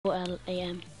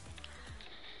AM.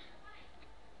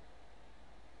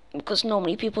 Because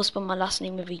normally people spell my last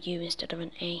name with a U instead of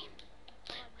an A.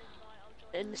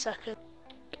 In a second.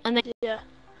 And then Yeah.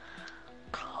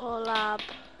 Collab.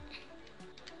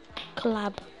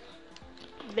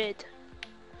 Vid.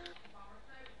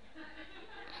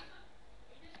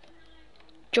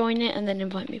 Join it and then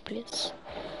invite me, please.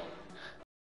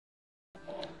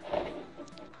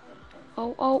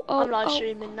 I'm live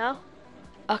streaming now.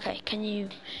 Okay, can you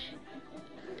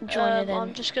join it then?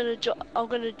 I'm just gonna I'm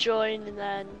gonna join and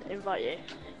then invite you.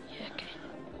 Yeah, okay.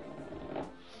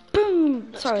 Boom!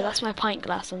 Let's Sorry, go. that's my pint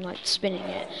glass. I'm like spinning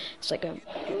it. It's like going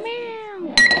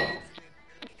meow.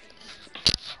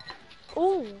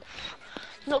 Ooh,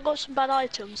 not got some bad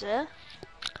items here.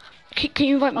 Can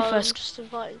you invite me I'm first? just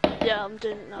invited. Yeah, I'm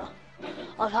doing it now.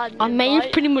 I've had an I may have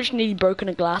invite. pretty much nearly broken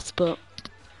a glass, but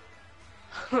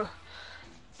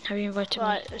have you invited me?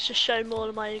 Right, let's just show more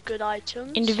of my good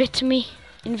items. Invite me.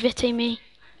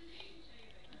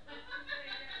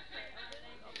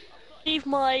 Leave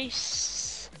my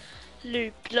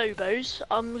Lobos.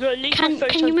 I'm gonna leave my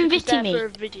photos can you because invite they're me? for a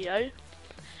video.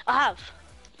 I have.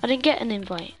 I didn't get an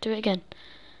invite. Do it again.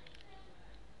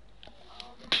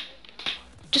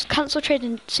 Just cancel trade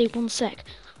and say 1 sec.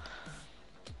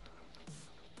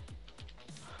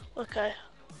 Okay.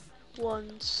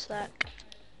 1 sec.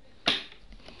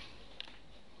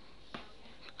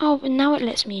 Oh, but now it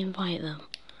lets me invite them.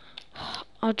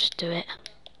 I'll just do it.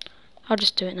 I'll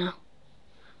just do it now.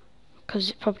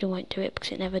 Because it probably won't do it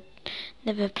because it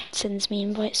never sends me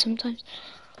invites sometimes.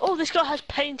 Oh, this guy has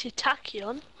painted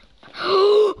tachyon.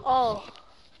 Oh.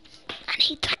 I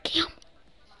need tachyon.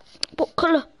 What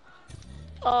colour?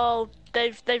 Oh,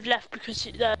 they've left because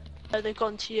they've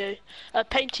gone to you.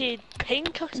 Painted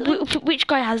pink, I think. Which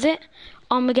guy has it?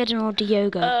 Armageddon or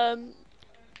Diogo?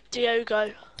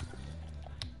 Diogo.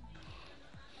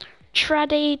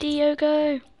 Trade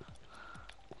Diogo.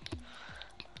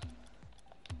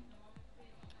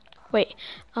 Wait,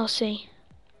 I'll see.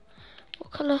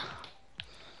 What colour?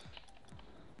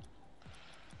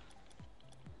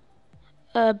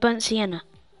 Burnt sienna.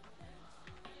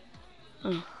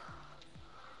 Oh.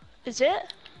 Is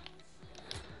it?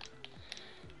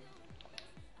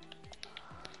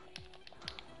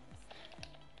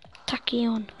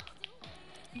 Tachyon.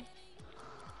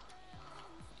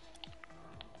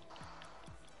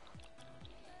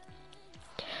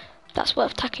 That's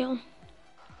worth tachyon.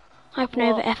 Open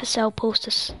over FSL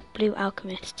Pulstus Blue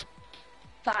Alchemist.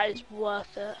 That is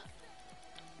worth it.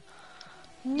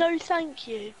 No, thank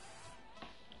you.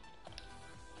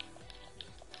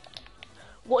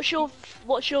 What's your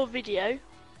video?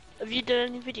 Have you done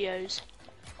any videos?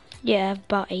 Yeah,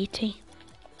 about 80.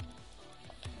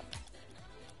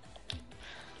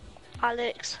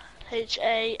 Alex,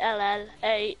 Halla,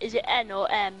 is it N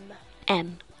or M?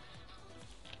 M.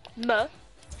 M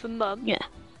for mum. Yeah.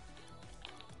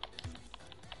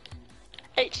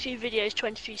 82 videos,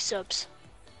 23 subs.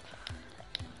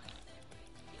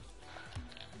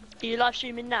 Are you live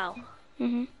streaming now?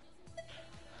 Mhm.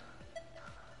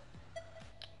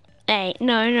 Hey,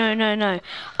 no.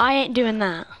 I ain't doing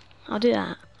that. I'll do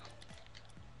that.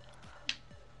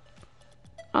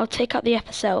 I'll take up the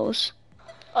FSLs.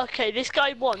 Okay, this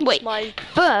guy wants my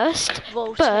first,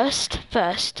 Volta.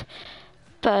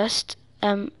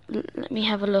 let me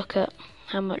have a look at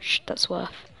how much that's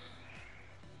worth.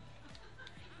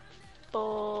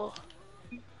 For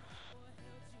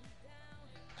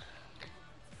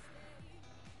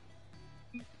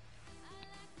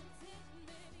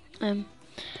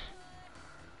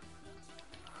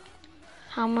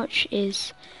how much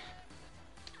is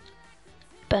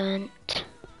burnt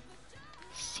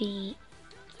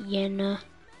sienna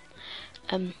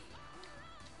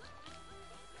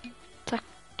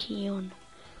tachyon?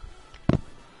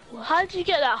 how did you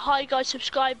get that? Hi guys,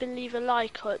 subscribe and leave a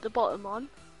like at the bottom on.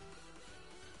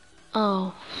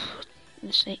 Oh,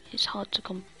 it's hard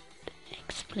to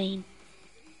explain.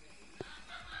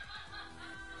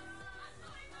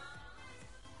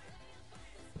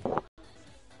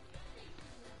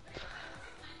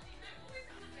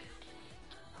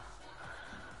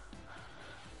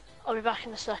 I'll be back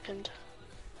in a second.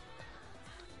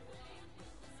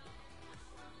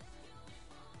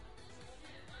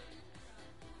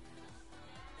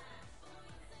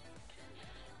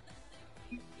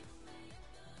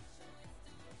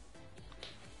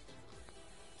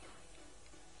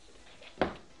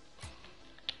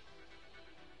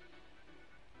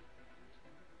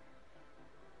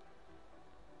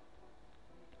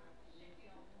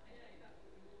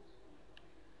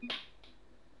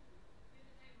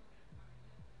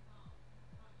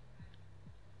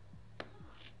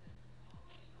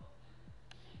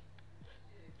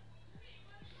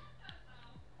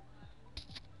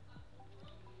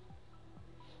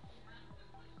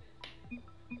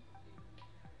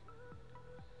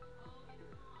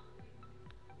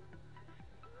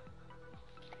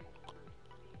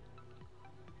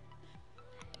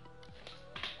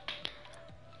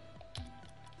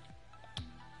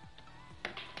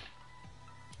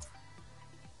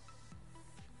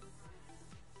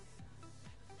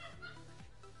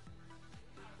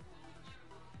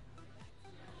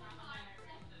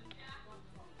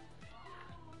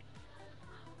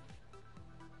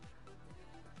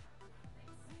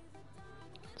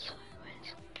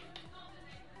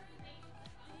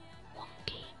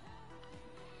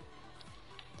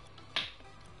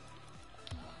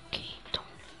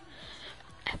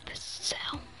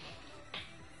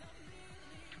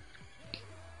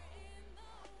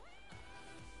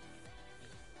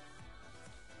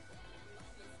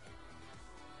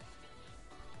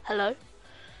 Hello.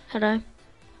 Hello.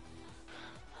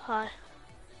 Hi.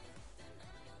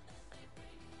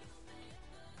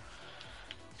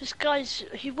 This guy's,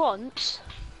 he wants...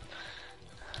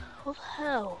 What the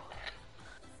hell?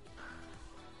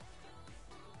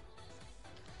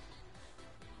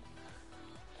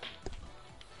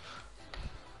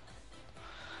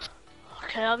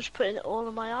 Okay, I'm just putting all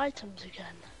of my items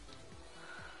again.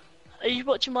 Are you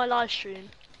watching my live stream?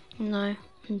 No,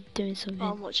 I'm doing something.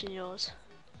 Oh, I'm watching yours.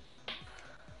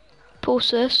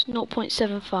 Pulsus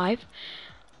 0.75,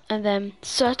 and then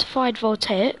certified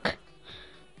voltaic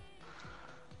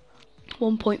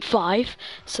 1.5.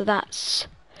 So that's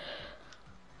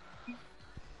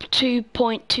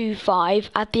 2.25.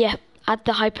 Add the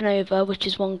hypernova, which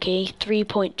is 1 key,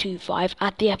 3.25.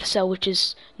 Add the epicell, which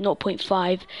is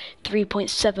 0.5,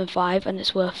 3.75, and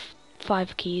it's worth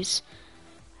 5 keys.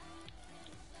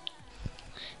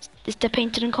 Is there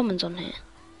painted and commons on here?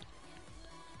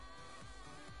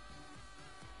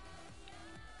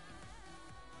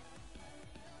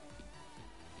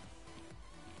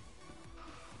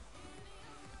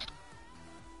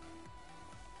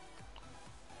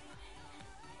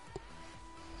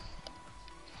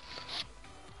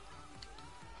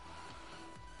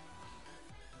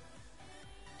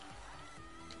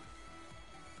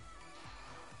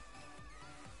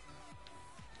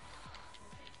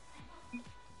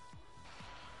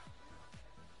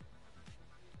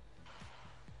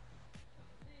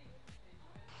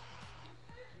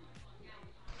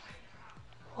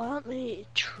 Why aren't they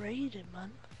trading, man?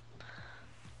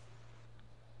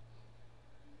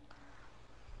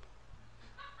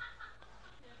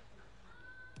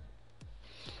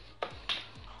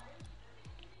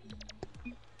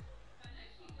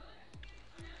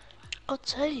 I'll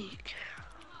take.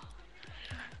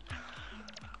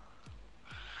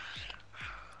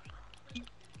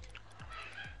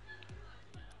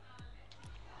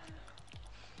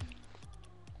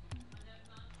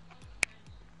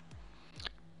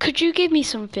 Could you give me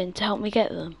something to help me get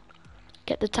them?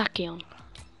 Get the tachyon?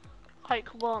 Like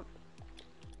what?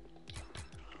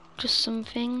 Just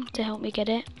something to help me get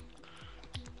it?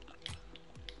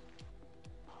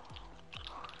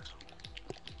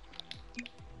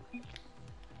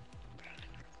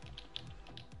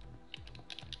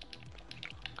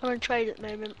 I'm on trade at the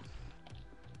moment.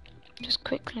 Just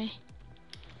quickly.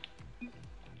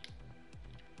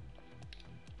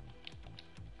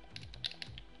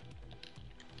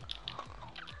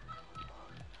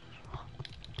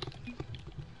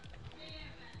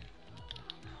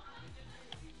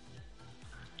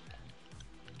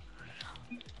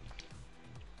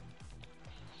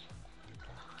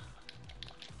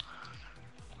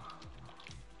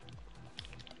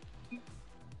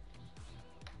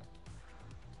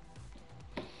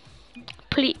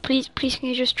 Please, can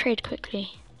you just trade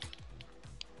quickly?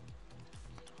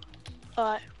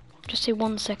 Alright. Just say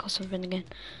 1 sec or something again.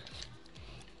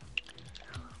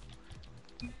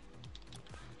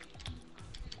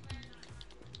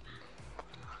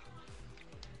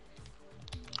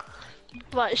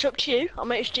 Right, it's up to you. I'll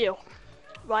make a deal.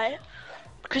 Right?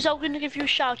 Because I'm going to give you a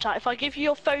shout out. If I give you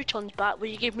your photons back, will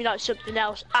you give me like something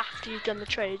else after you've done the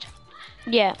trade?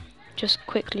 Yeah, just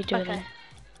quickly do it Okay. then.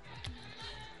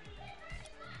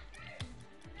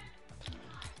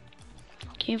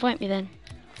 Can you invite me then?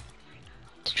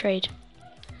 To trade.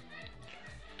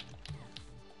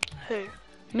 Who?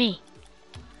 Me.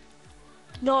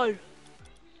 No.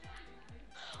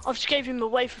 I've just gave him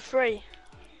away for free.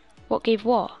 What gave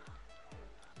what?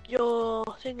 Your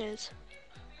thing is.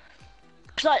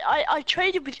 Because I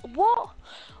traded with... What?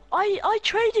 I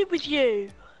traded with you.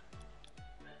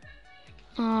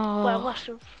 Oh, Well, I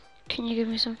have... can you give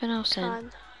me something else then?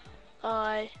 Can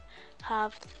I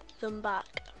have them back?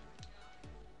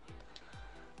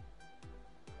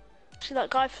 See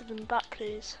that guy for them back,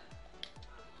 please.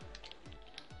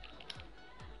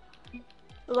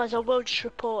 Otherwise I will just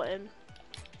report him.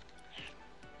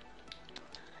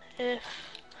 If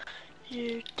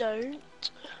you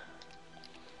don't,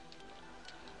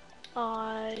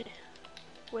 I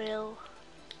will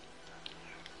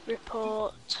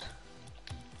report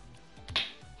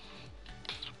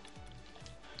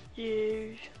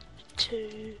you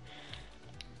to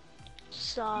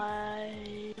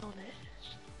sign on it.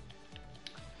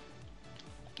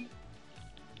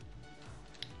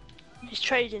 He's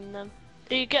trading them.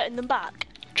 Are you getting them back?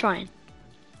 Trying.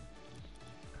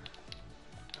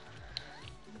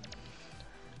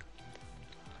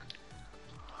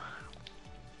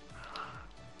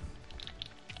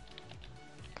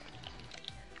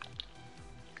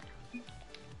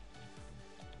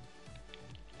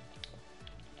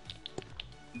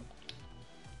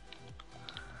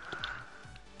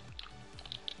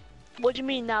 What do you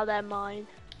mean now they're mine?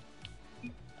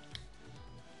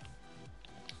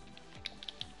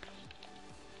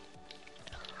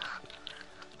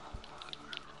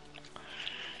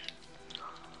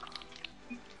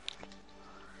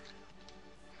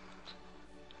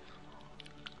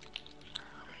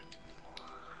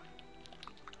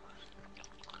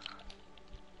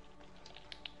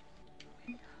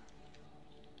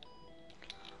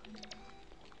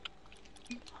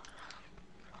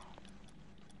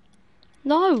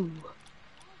 No.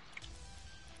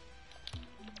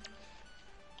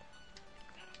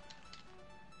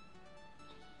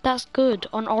 That's good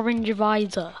on orange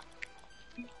visor.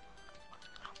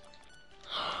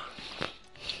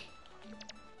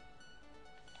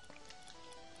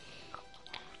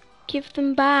 Give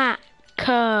them back.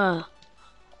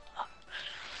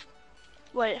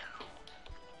 Wait.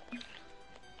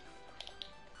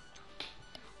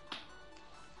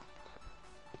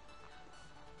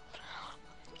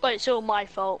 Wait, it's all my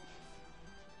fault.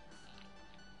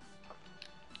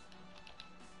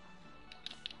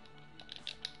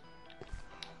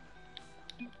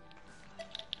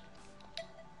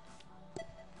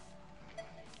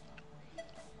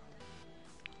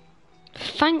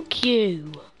 Thank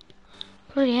you.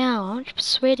 Bloody hell, how much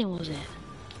persuading was it?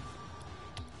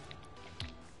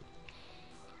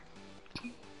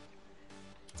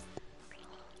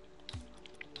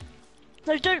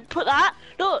 No, don't put that.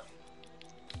 Look.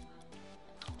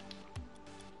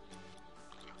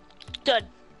 Done.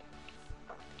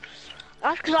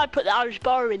 That's because I put the Irish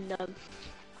bar in them.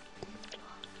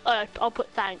 Oh, I'll put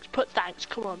thanks. Put thanks.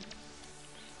 Come on.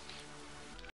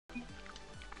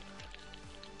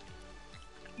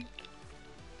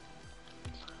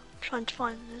 Trying to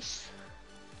find this.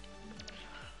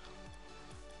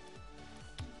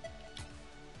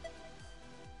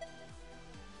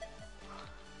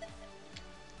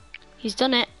 He's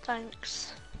done it.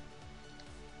 Thanks.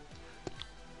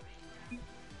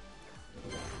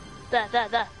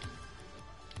 There.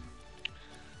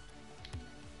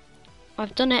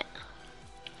 I've done it.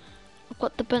 I've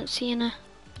got the burnt sienna.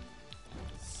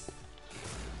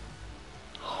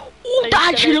 Oh,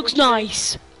 that actually looks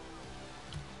nice.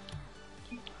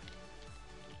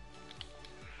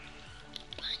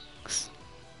 Thanks.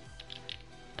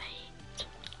 8,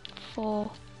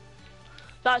 4.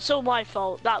 That's all my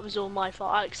fault. That was all my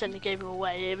fault. I accidentally gave him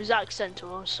away. It was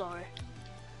accidental. I'm sorry.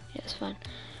 Yeah, it's fine.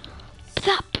 But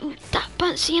that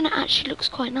burnt sienna actually looks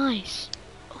quite nice.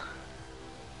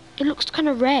 It looks kind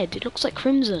of red. It looks like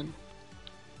crimson.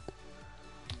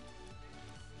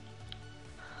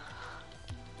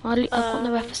 Well, I've got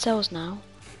no FSLs now.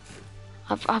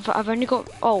 I've only got,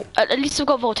 oh, at least I've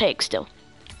got Voltaics still.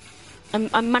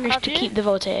 I managed to keep the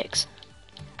Voltaics.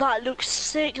 That looks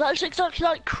sick. That looks exactly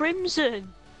like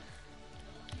crimson.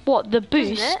 What, the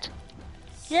boost?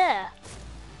 Yeah.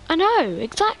 I know,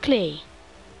 exactly.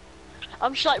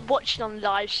 I'm just like watching on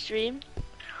live stream.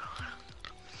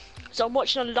 So I'm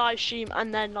watching on live stream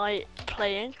and then like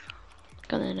playing.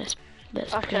 Go on then, let's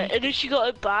okay, play. at least you got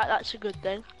it back. That's a good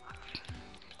thing.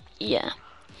 Yeah.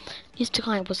 Used to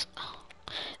kind of was.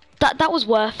 That was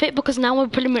worth it because now we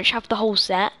pretty much have the whole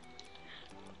set.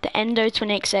 The Endo,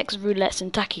 20XX, Roulettes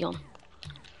and Tachyon.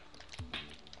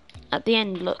 At the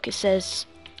end, look, it says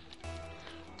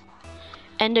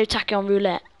Endo, Tachyon,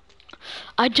 Roulette.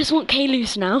 I just want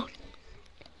K-Loose now.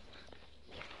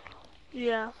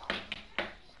 Yeah.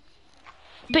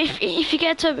 But if you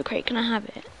get a Turbo Crate, can I have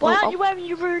it? Why aren't you wearing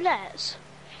your roulettes?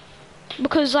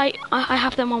 Because I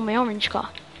have them on my orange car.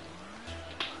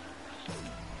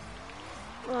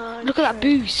 Look at that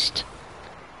boost.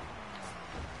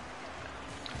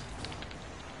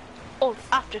 Oh,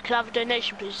 after, can I have a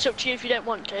donation please? It's up to you if you don't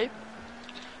want to.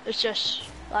 It's just,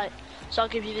 like, so I'll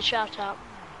give you the shout out.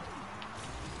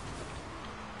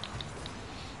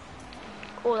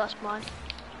 Oh, that's mine.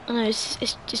 I know, it's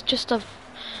just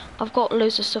I've got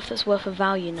loads of stuff that's worth a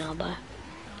value now though.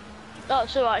 Oh,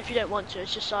 it's alright if you don't want to,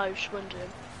 it's just I was just wondering.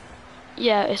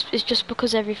 Yeah, it's just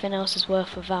because everything else is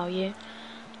worth a value.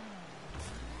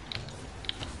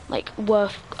 Like,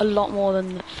 worth a lot more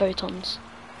than the photons.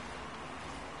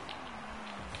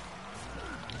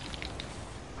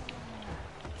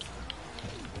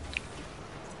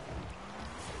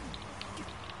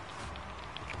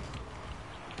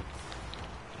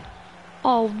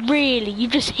 Oh, really? You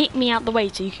just hit me out the way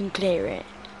so you can clear it.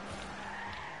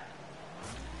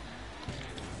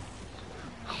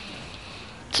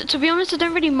 To be honest, I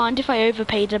don't really mind if I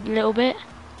overpaid a little bit.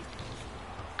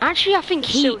 Actually, I think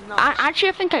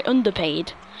I think I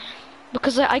underpaid.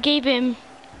 Because I gave him...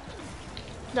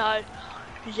 No,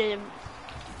 you didn't.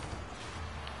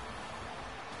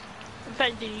 If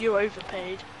anything, you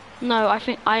overpaid. No, I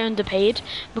think I underpaid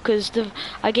because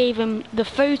I gave him the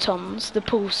photons, the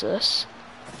pulsus.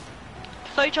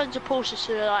 Photons and pulses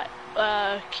are like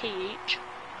key each.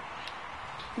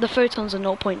 The photons are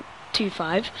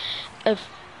 0.25. Of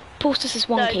pulsus is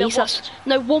 1 No, key. they're So that's,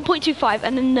 no, 1.25,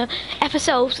 and then the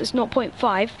FSLs is 0.5,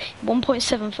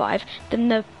 1.75. Then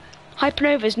the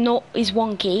hypernova is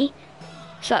 1 key.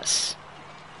 So that's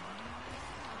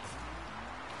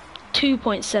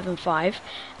 2.75,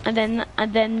 and then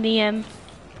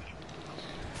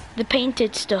the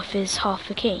painted stuff is half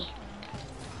a key.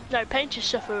 No, painted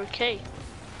stuff are a key.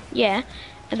 Yeah,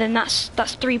 and then that's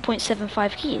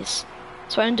 3.75 keys.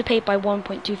 So I underpaid by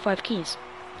 1.25 keys.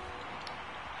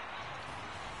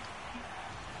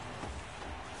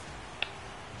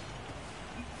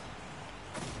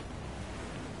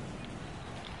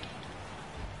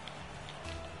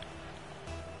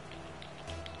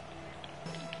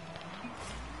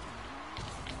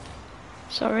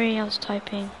 Sorry, I was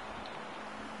typing.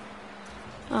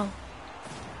 Oh.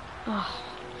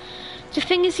 The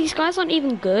thing is, these guys aren't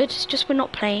even good. It's just we're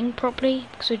not playing properly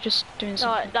because we're just doing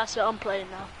something. Alright, that's it. I'm playing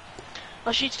now.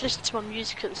 I should listen to my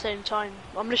music at the same time.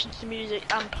 I'm listening to the music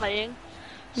and playing.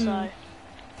 So,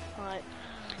 alright.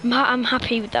 I'm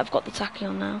happy with that. I've got the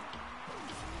tachyon now.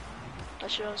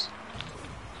 That's yours.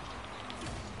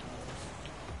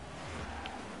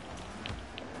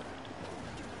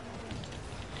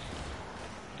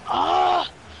 Ah!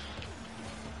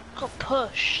 Got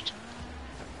pushed.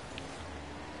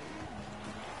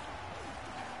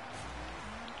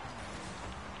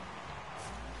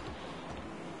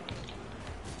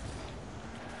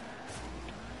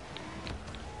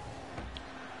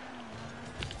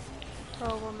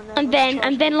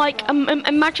 And then like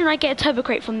imagine I get a turbo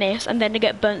crate from this, and then I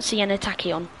get burnt sea and a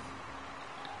tachyon.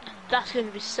 That's going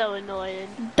to be so annoying.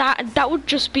 That would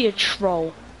just be a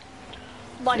troll.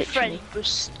 My Literally.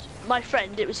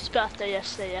 friend, it was his birthday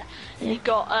yesterday, yeah?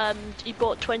 And he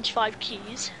bought 25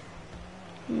 keys.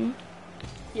 Hmm?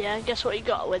 Yeah, and guess what he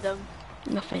got with them?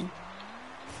 Nothing.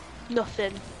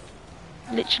 Nothing.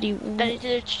 Literally. Then he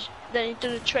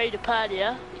did a trade up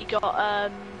earlier. He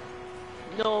got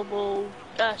normal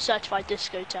certified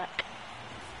discotheque.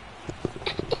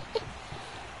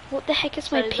 What the heck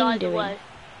is my So ping either doing? way.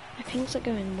 My pings are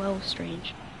going well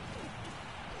strange.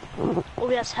 Oh,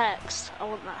 he has hex. I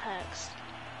want that hex.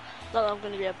 Not that I'm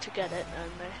going to be able to get it,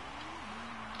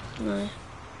 no. No.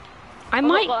 I've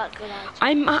not got that good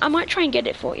item. I might try and get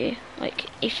it for you. Like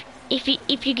if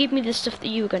you give me the stuff that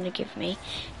you were going to give me,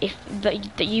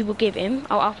 that you will give him,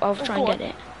 I'll try and get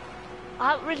it.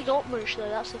 I haven't really got much though.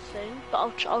 That's the thing.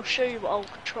 But I'll show you what I'll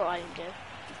try and give.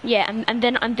 Yeah, and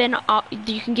then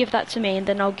you can give that to me, and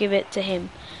then I'll give it to him.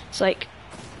 It's like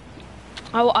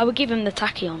I will give him the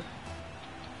tachyon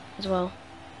as well,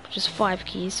 which is 5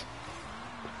 keys.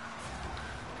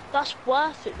 That's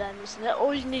worth it then, isn't it?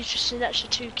 All you need is just an extra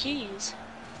 2 keys.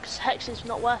 Because hex is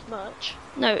not worth much.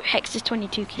 No, hex is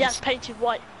 22 keys. Yeah, it's painted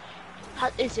white.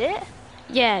 Is it?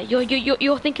 Yeah,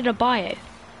 you're thinking of bio.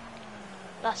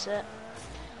 That's it.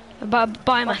 But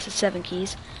biomass is 7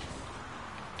 keys.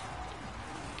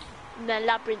 And then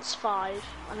labyrinth's 5.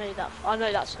 I know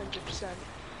that's 100%.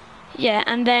 Yeah,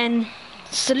 and then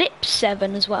slip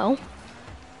 7 as well.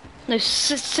 No,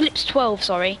 slip's 12.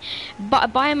 Sorry,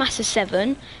 but biomass is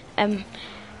 7.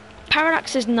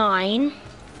 Parallax is 9.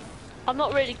 I'm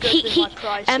not really good with my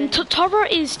pricing. Torah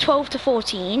is 12 to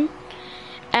 14.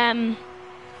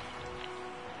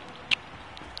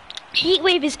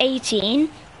 Heatwave is 18.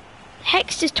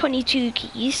 Hex is 22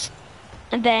 keys,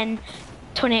 and then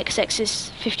 20XX is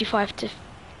 55 to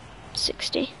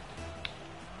 60.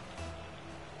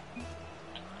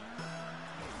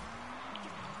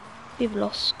 We've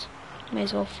lost. May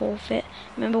as well forfeit.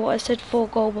 Remember what I said? 4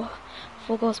 goals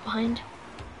behind.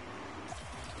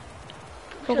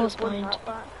 4 goals behind.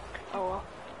 Oh well.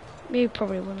 We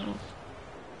probably won off.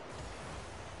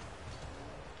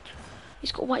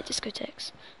 He's got white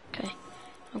discotheques. Okay,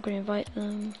 I'm gonna invite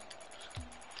them.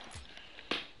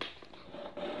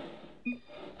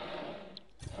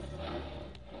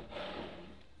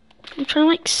 I'm trying to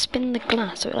like spin the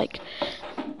glass so it like.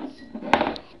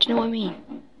 Do you know what I mean?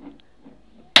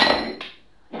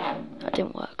 That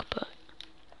didn't work, but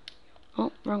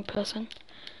oh, wrong person.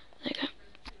 There you go.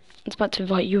 I was about to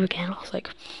invite you again. I was like,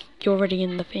 you're already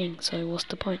in the thing, so what's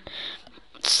the point?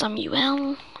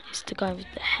 Samuel is the guy with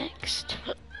the hex.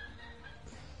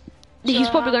 He's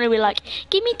probably going to be like,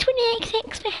 give me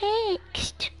 20XX for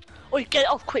hexed. Oh, get it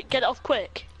off quick, get it off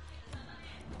quick.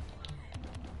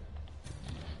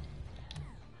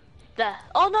 There.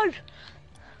 Oh no!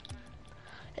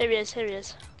 Here he is, here he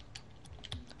is.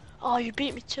 Oh, you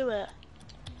beat me to it.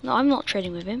 No, I'm not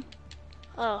trading with him.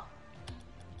 Oh,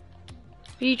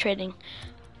 Who are you trading?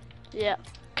 yeah.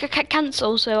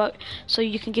 Cancel so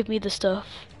you can give me the stuff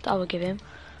that I will give him.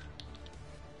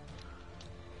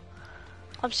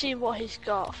 I'm seeing what he's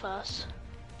got first.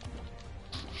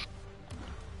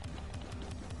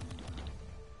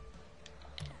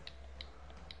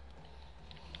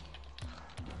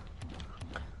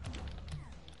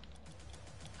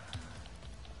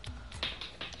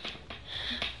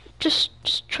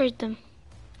 Just trade them.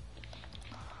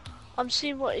 I'm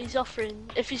seeing what he's offering.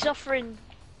 If he's offering...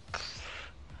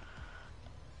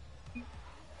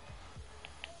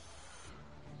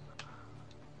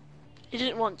 He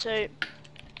didn't want to.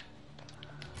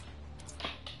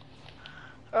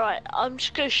 Alright, I'm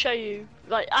just going to show you.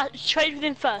 Like, trade with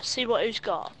him first, see what he's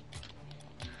got.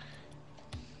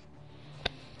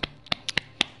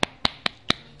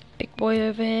 Big boy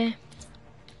over here.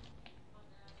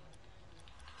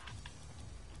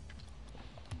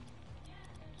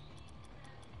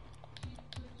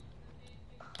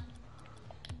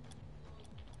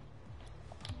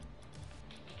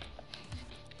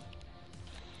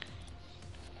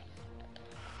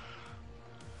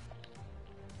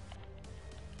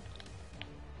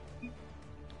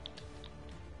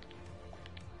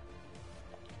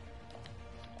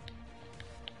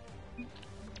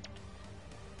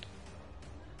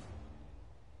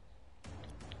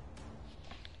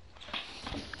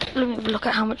 Let me have a look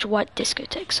at how much white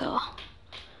discotheques are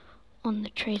on the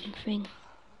trading thing.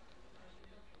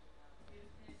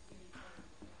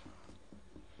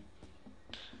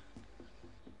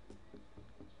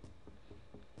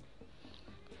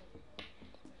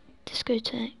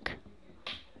 Discotheque.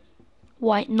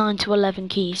 White 9 to 11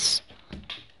 keys.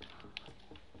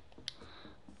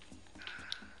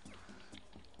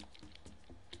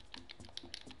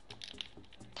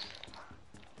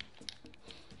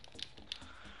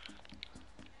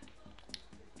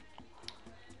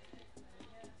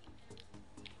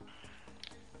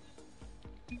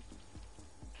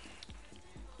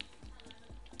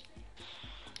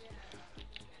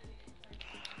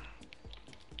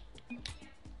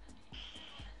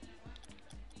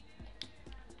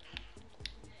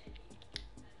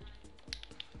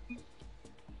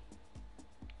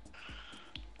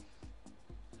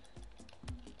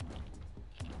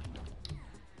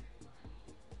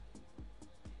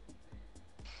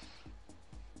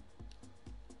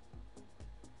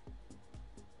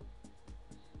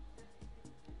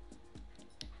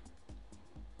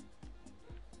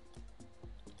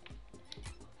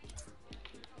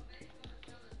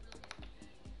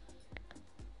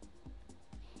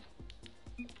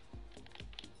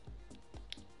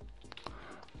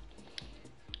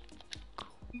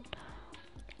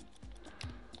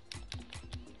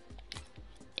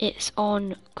 It's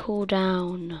on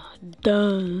cooldown.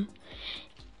 Duh.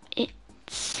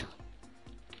 It's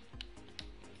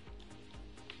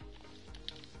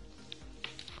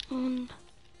on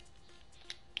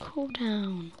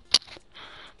cooldown.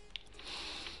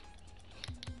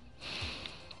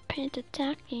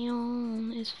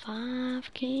 Pentatachyon is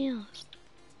 5 kills.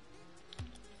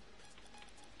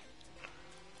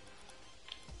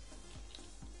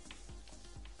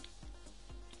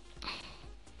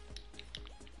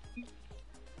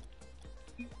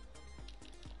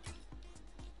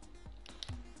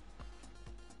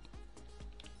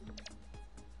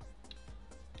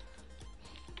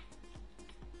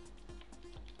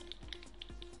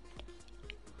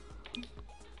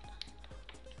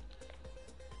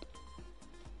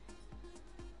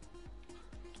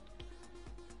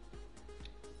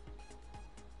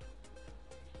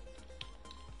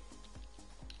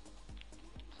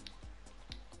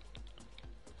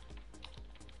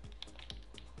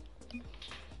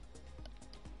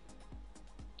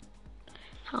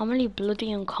 How many bloody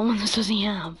uncommons does he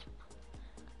have?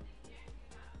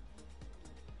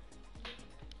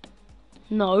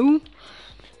 No.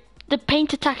 The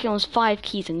Pentatachyon's 5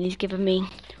 keys and he's given me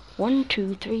 1,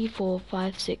 2, 3, 4,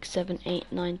 5, 6, 7,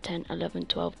 8, 9, 10, 11,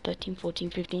 12, 13, 14,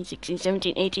 15, 16,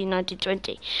 17, 18, 19,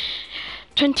 20.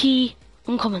 20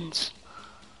 uncommons.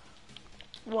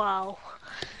 Wow.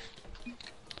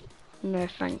 No,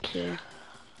 thank you.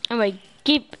 Anyway,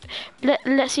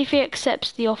 let's see if he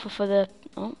accepts the offer for the...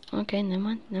 Oh, okay, never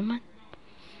mind.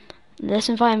 Let's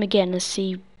invite him again and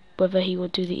see whether he will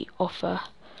do the offer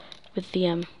with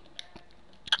the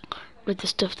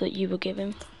stuff that you will give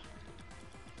him.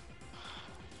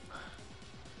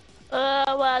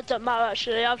 Well, it doesn't matter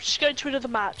actually. I'm just going to another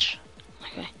match.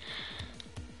 Okay.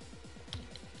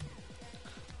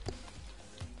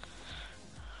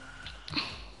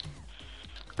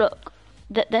 Look,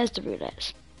 there's the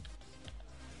roulettes.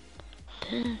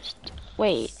 best.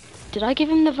 Wait, did I give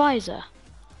him the visor?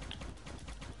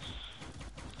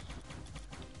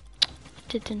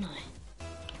 Didn't I?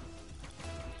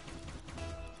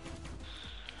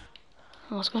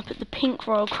 I was gonna put the pink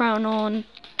royal crown on.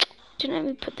 Didn't let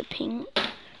me put the pink.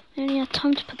 I only had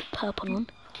time to put the purple on.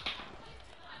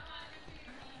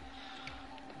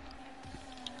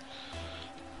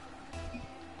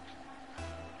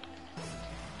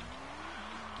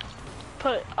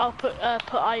 I'll put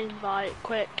I invite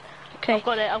quick. Okay. I've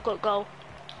got it. I've got goal.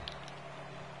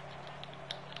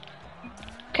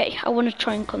 Okay, I want to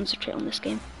try and concentrate on this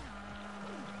game.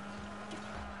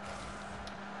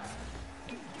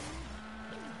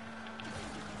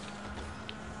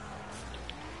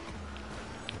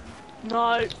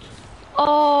 No.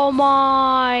 Oh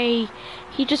my!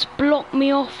 He just blocked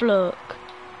me off, look.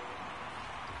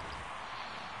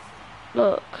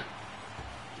 Look.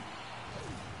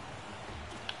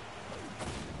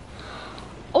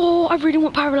 Oh, I really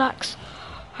want parallax.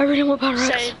 I really want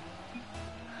parallax. Same.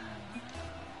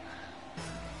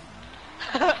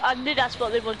 I knew that's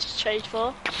what they wanted to trade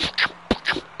for.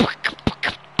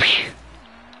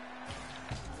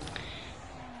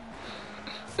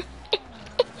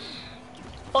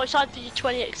 Oh, it's time for your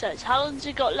 20XX. How long's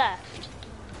it got left?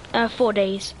 4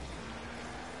 days.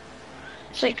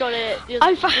 So you got it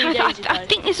I 3 days ago.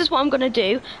 think this is what I'm gonna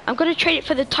do. I'm gonna trade it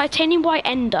for the titanium white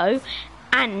endo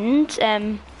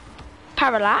and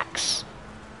parallax,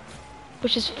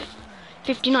 which is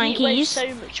 59 Heat wave's keys.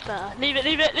 so much better. Leave it,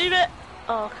 leave it, leave it.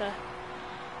 Oh, okay.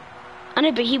 I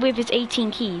know, but heat wave is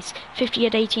 18 keys. 50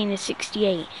 at 18 is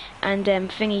 68, and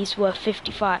thingies were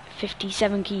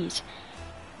 57 keys.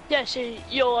 Yeah, so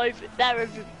they're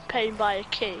overpaying by a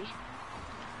key.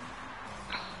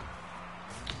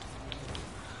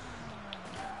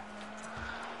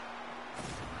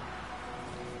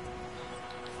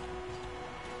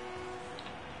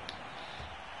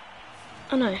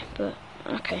 I know, but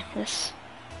okay, let's.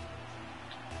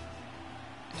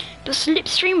 But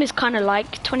Slipstream is kind of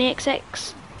like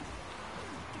 20XX.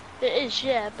 It is,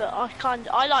 yeah, but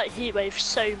I like Heatwave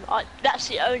so much. That's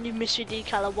the only mystery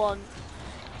decal I want.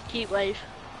 Heatwave.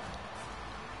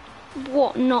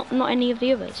 What? Not any of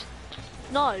the others?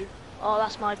 No. Oh,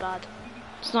 that's my bad.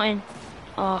 It's not in.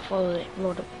 Oh, I followed it.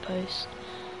 Lord of the Post.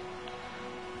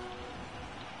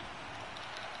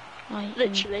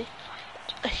 Literally.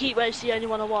 A Heatwave's the only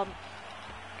one I want.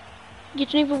 You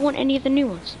don't even want any of the new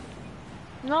ones?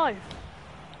 No.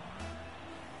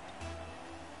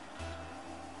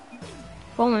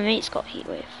 Well, my mate's got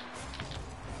Heatwave.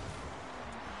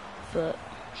 But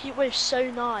Heatwave's so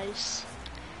nice.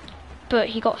 But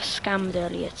he got scammed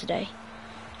earlier today.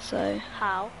 So,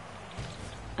 How?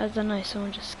 I don't know,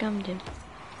 someone just scammed him.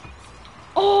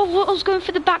 Oh, what? I was going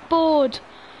for the backboard!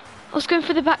 I was going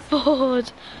for the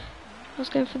backboard! I was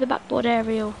going for the backboard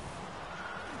aerial.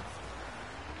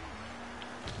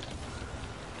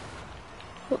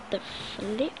 What the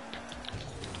flip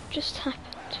just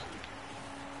happened?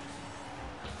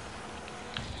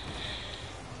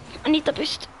 I need the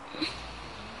boost.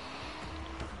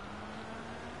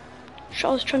 I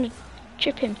was trying to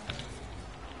chip him.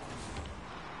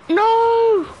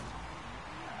 No!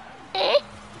 Eh.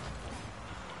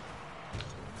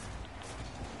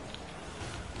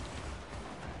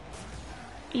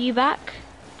 Are you back?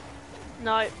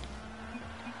 No.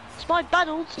 It's my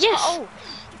battle. Yes. Oh.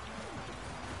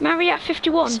 Marriott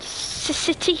 51.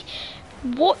 City.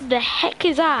 What the heck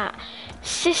is that?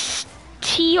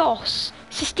 Sistios.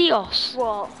 Sistios.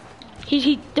 What?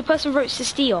 The person wrote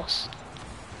Sistios.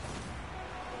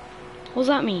 What does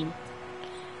that mean?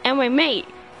 Anyway, mate,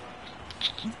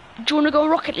 do you want to go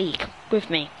Rocket League with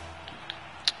me?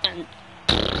 And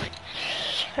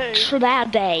Who?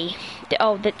 today,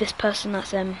 this person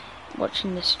that's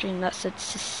watching the stream that said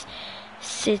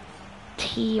Sitios,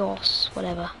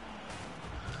 whatever.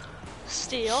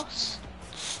 Stios?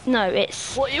 No,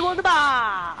 it's What you want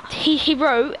about? he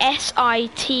wrote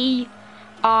Sitios.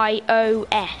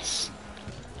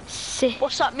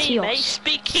 What's that mean, mate?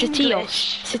 Speak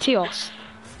English. Sitios.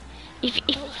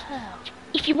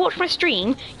 If you watch my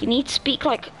stream, you need to speak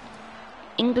like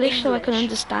English so I can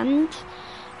understand,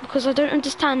 because I don't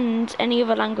understand any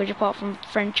other language apart from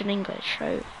French and English.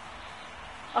 So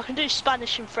I can do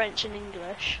Spanish and French and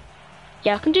English.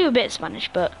 yeah, I can do a bit of Spanish,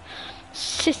 but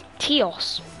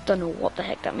Sitios, don't know what the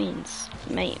heck that means,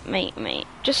 mate.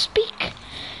 Just speak.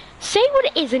 Say what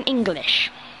it is in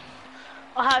English.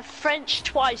 I have French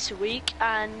twice a week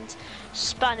and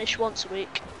Spanish once a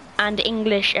week. And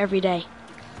English every day.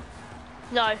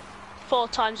 No, 4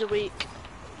 times a week.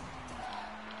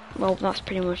 Well, that's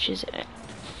pretty much is it.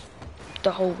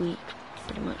 The whole week,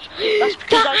 pretty much. That's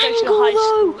because I go to the high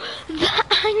school. The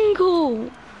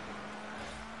angle!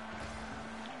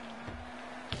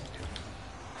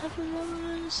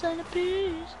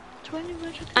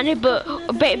 I know,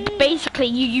 but basically,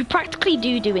 you practically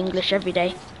do English every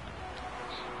day.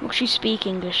 You actually speak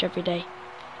English every day.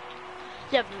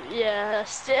 Yeah, yeah,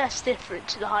 that's different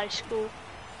to the high school.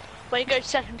 When you go to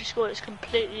secondary school, it's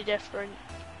completely different.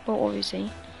 Well, obviously.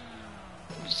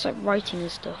 Just like writing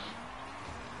and stuff.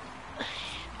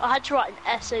 I had to write an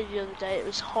essay the other day, it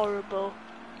was horrible.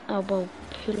 Oh, well,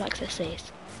 who likes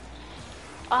essays?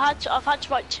 I've had to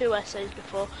write 2 essays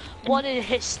before. One in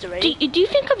history. Do you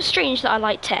think I'm strange that I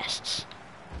like tests?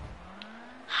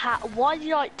 Why do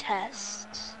you like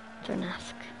tests? Don't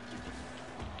ask.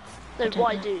 No,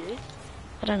 why do you?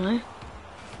 I don't know.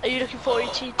 Are you looking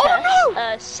forward to your Oh,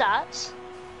 tests? SATs?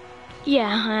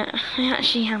 Yeah, I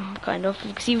actually am, kind of.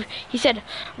 Because he said,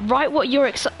 write what you're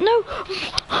excited. No!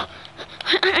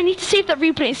 I need to save that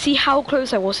replay and see how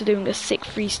close I was to doing a sick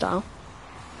freestyle.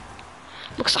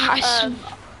 Because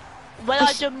when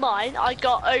I done mine, I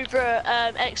got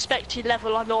over expected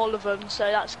level on all of them, so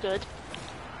that's good.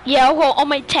 Yeah, well, on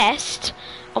my test,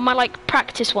 on my like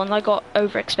practice one, I got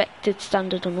over expected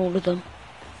standard on all of them.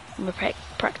 On my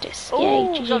practice.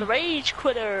 Oh, Yay, got a rage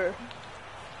quitter.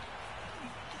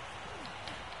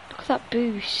 Look at that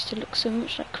boost. It looks so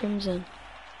much like Crimson.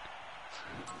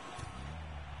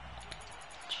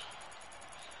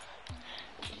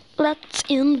 Let's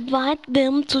invite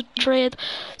them to trade.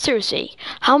 Seriously,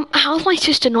 how's my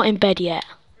sister not in bed yet?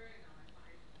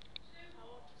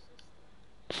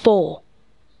 4.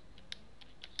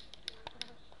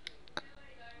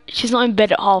 She's not in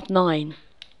bed at 9:30.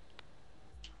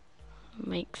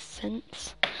 Makes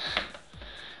sense.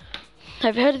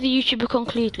 Have you heard of the YouTuber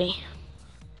Concludely?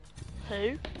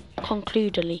 Who?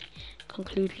 Concludely.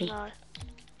 No.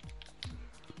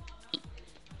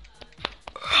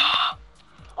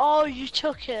 Oh, you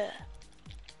took it.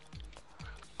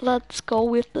 Let's go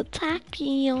with the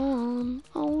tachyon.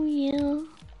 Oh yeah.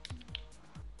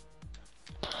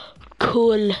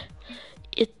 Cool.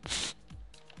 It's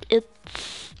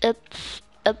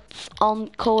on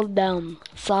cooldown.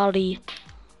 Sorry.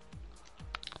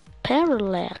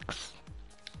 Parallax.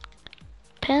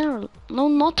 No,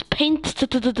 not paint.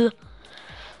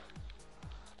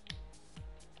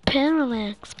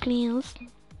 Parallax, please.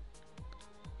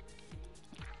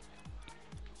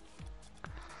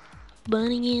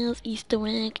 Bunny is Easter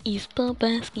egg, Easter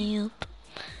basket.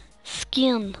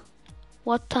 Skin.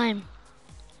 What time?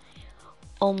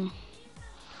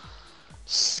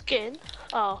 Skin?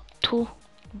 Oh. 2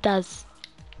 does.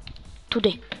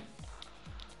 Today.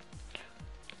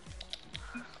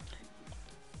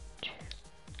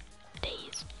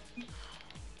 Days.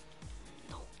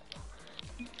 No.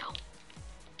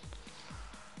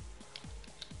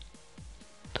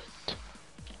 But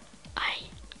I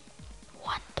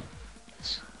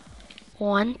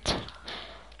want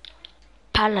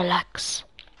parallax.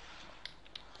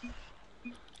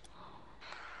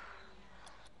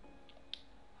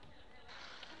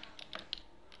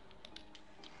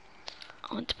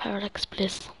 I want parallax,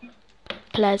 please.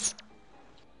 Please.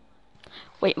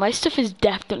 Wait, my stuff is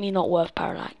definitely not worth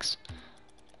parallax.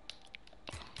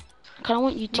 I kinda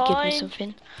want you to give me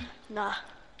something. Nah.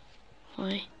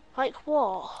 Why? Like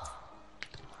what?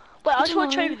 Wait, I just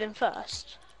want to trade with him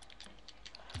first.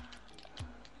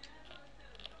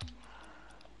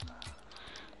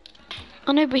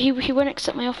 I know, but he won't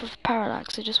accept my offer for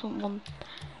parallax. I just want one.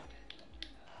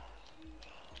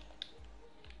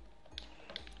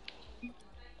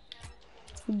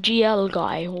 GL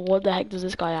guy. What the heck does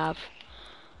this guy have?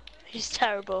 He's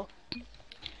terrible.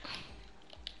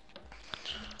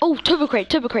 Oh, turbo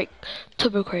crate.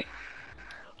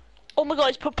 Oh my god,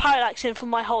 he's put parallax in for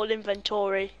my whole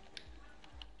inventory.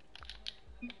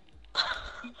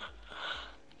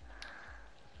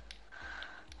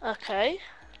 Okay.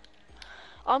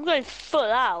 I'm going full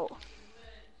out.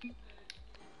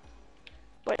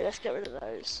 Wait, let's get rid of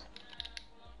those.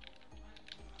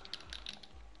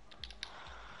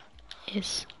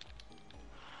 Yes.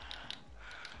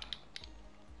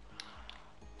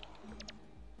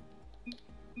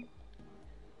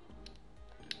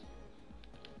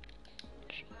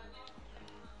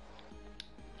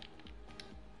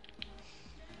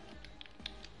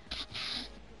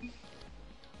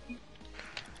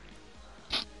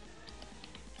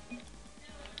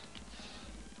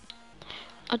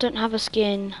 I don't have a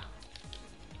skin.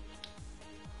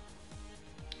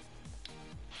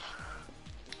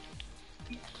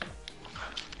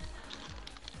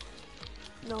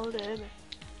 No, damn it.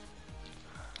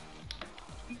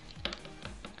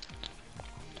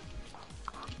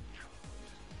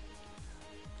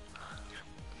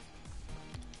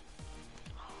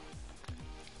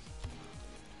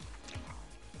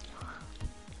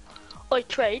 I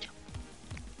trade.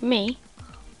 Me?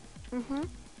 Mhm.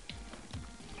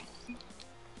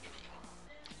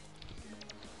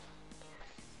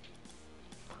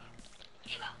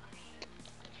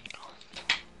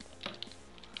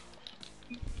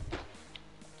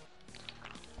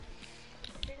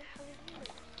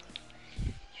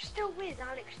 You're still with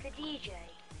Alex the DJ.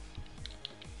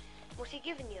 What's he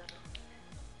giving you?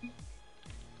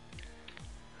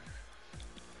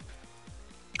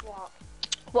 What?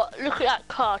 What? Look at that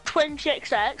car.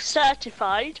 20XX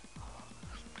certified.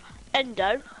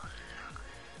 Endo.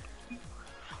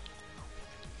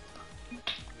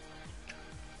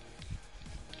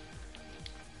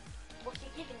 What's he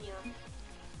giving you?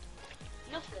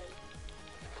 Nothing.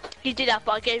 He did that,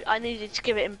 but I needed to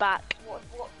give it him back. What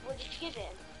did you give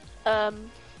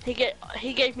him?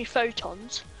 He gave me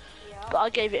photons, Yeah. but I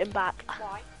gave it him back.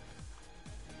 Why?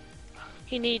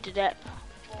 He needed it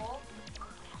For?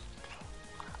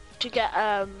 to get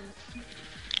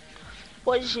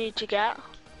what does he need to get?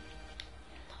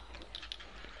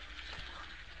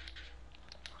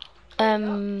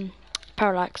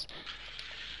 Parallax.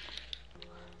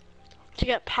 To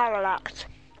get parallax.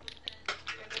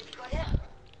 Got it?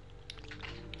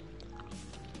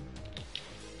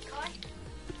 Kai?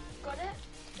 Got it?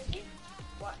 Did you?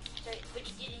 What? So, did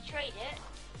he trade it?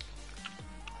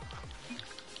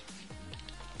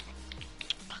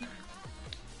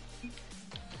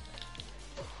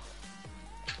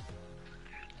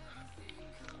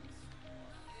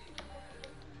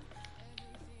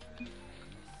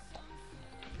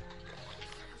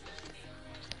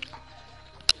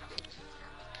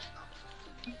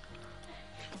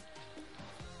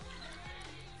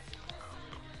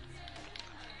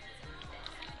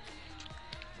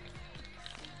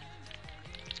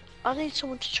 I need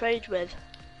someone to trade with.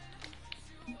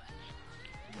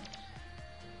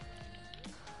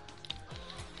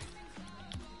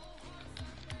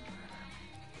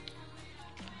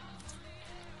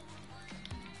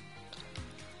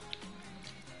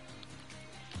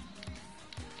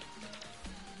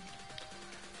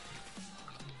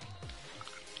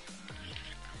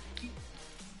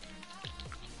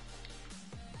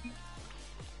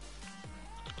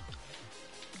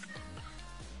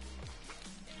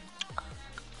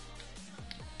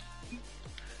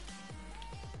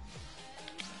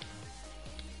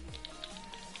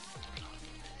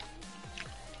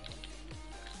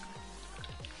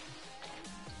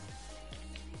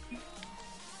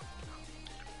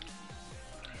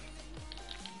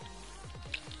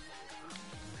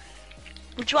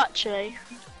 Would you actually?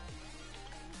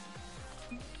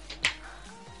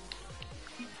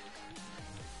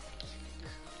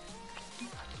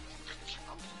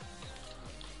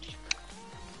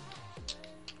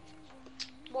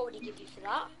 What would he give you for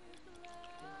that?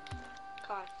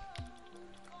 Kai.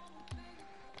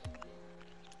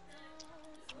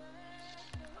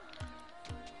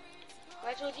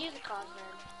 Where's all the other cars then?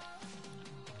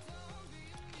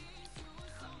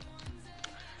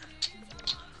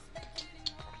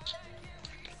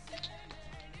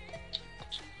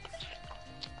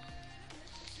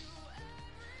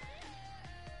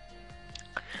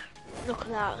 Look at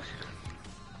that.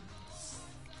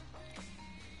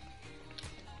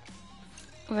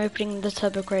 I'm opening the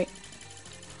turbo crate.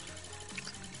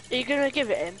 Are you gonna give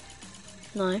it him?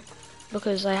 No,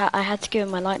 because I had to give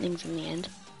him my lightnings in the end.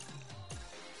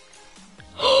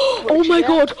 Oh my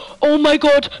god! Oh my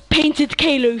god! Painted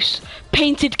Kalos!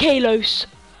 Painted Kalos!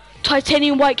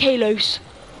 Titanium white Kalos!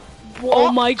 What?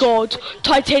 Oh my god!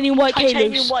 Titanium white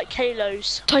Titanium Kalos! white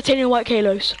Kalos. Titanium white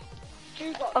Kalos!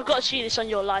 Who got I've got to see this on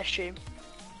your live stream.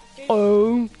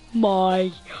 Oh my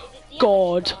Is it the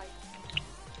god! Alex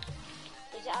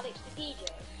guy? Is it Alex the DJ?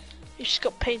 He's just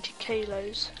got painted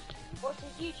Kalos. What's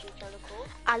his YouTube channel called?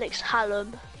 Alex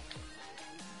Hallam,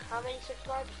 How many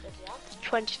subscribers does he have?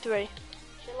 23.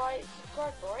 Shall I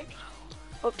subscribe for him?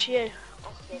 Up to you.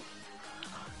 Ask him.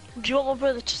 Do you want my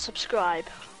brother to subscribe?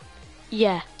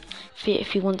 Yeah,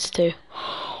 if he wants to.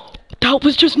 That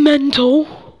was just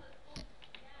mental!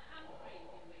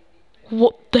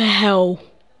 What the hell?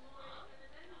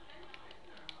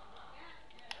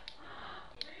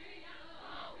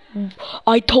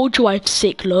 I told you I have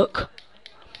sick look.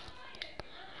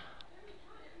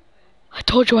 I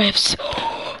told you I have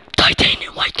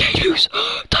titanium white Kalos.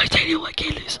 Titanium white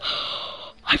Kalos.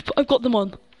 I've got them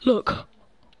on. Look.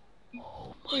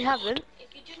 You haven't.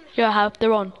 Yeah, I have.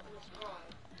 They're on.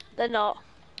 They're not.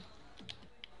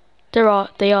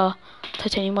 They are.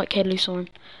 Titanium white Kalos on.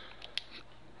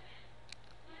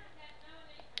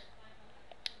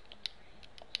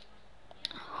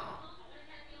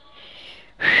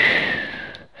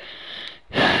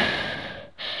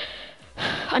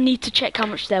 need to check how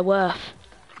much they're worth.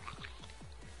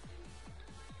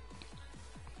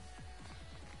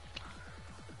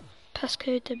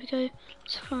 Passcode, there we go.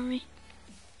 Safari.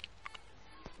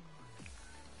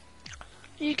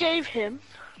 You gave him.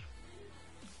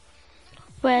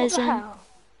 Where's What the hell?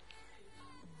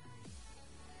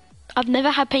 I've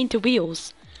never had painted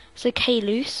wheels. So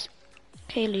K-Loose.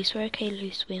 K-Loose, where are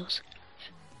K-Loose wheels?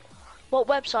 What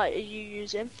website are you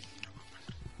using?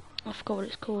 I forgot what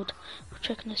it's called. I'll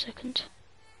check in a second.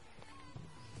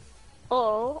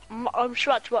 Oh, I'm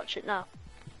sure to watch it now.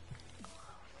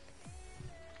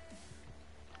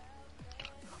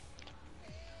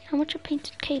 How much are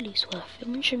painted K-Loose worth? It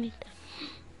won't show me.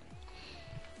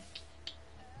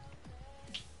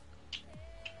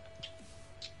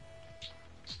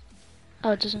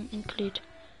 Oh, it doesn't include.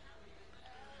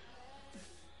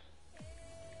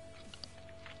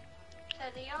 So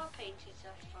they are painted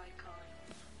certified cars.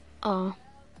 Oh.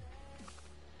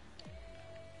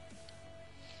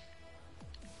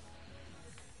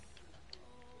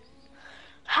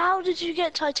 How did you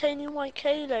get titanium white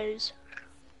Kalos?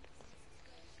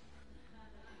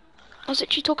 I was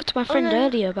actually talking to my friend no.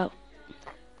 earlier about.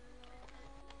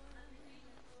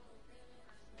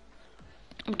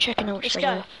 I'm checking how much Let's they're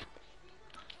go. worth.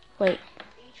 Wait. Are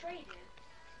you trading?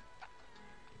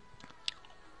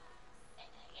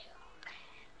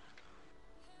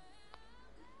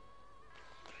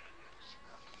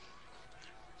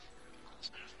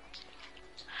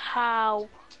 How?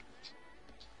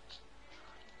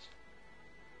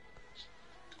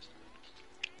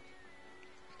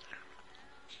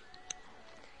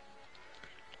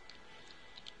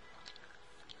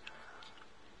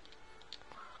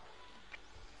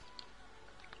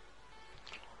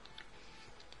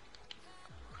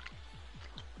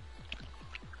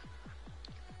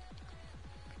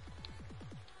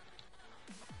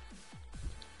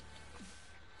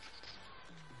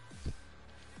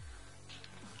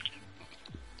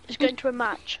 It's going to a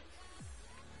match.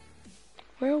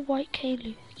 Where are white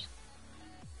K-Loose?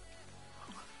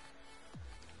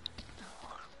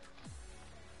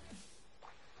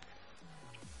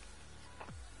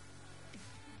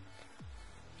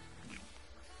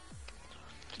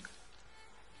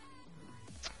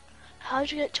 How'd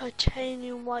you get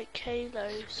titanium white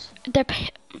Kalos?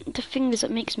 The thing is that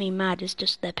makes me mad is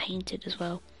just they're painted as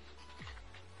well.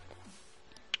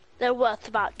 They're worth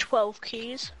about 12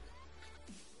 keys.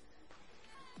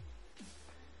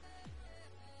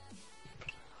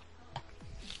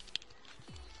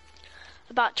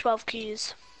 About 12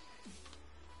 keys.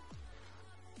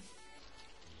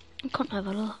 I can't have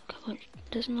a look.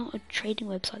 There's not a trading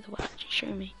website that will actually show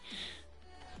me.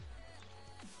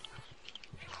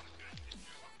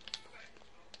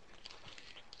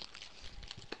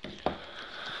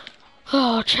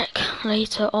 Oh, I'll check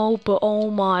later. Oh, but oh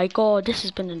my god, this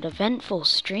has been an eventful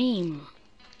stream.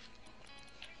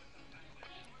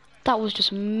 That was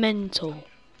just mental.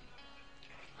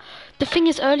 The thing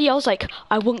is, earlier I was like,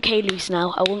 I want K-Loose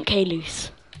now. I want K-Loose.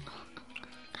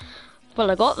 Well,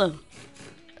 I got them.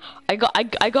 I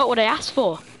got what I asked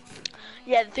for.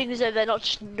 Yeah, the thing is that they're not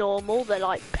just normal, they're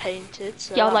like painted,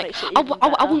 so Yeah, that like makes it I even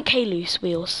better. want K-Loose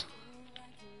wheels.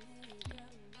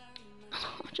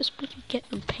 I'll just bloody get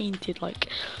them painted like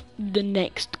the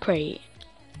next crate.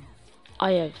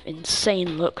 I have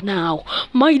insane look now.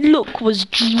 My look was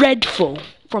dreadful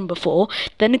from before.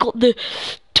 Then I got the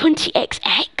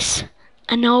 20XX,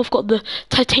 and now I've got the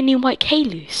titanium white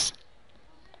K-Loose.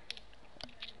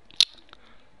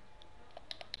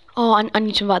 Oh, I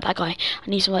need to invite that guy. I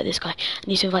need to invite this guy. I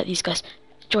need to invite these guys.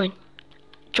 Join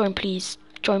please.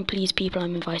 Join please, people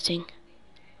I'm inviting.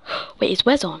 Wait, is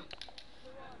Wes on?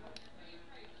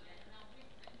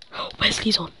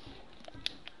 Wesley's on.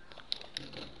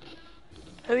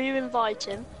 Who are you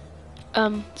inviting?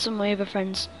 Some of my other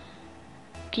friends.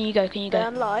 Can you go? They're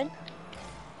online?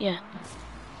 Yeah.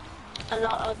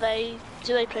 And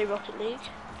do they play Rocket League?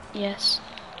 Yes.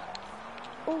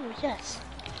 Oh, yes.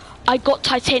 I got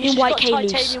titanium white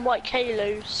K-Loose. Titanium white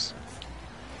Kalos.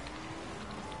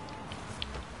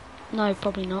 No,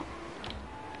 probably not.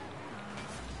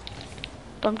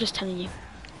 But I'm just telling you.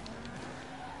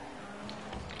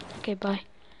 Okay, bye.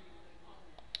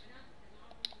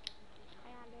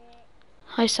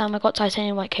 Hi Sam, I got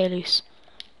titanium white K-Loose.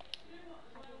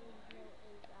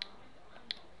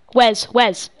 Wes.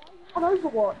 On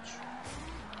Overwatch.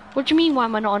 What do you mean, why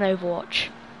am I not on Overwatch?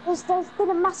 There's been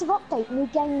a massive update, new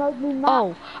game mode, new map.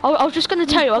 Oh, I was just going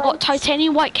to tell you, I got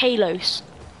titanium white K-Loose.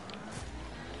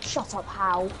 Shut up,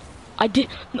 how? I did,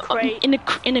 Crate. in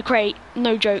a crate,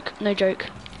 no joke.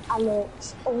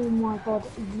 Alex, oh my god.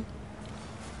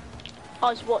 I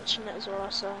was watching it as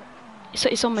well, so.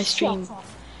 It's on my stream. Shut up.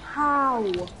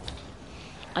 How?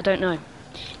 I don't know.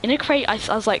 In a crate, I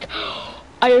was like,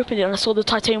 I opened it and I saw the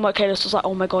titanium white Kalos. I was like,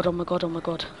 oh my god, oh my god, oh my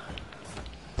god.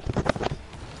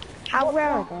 How rare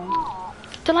are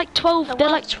they? They're like 12. They're They're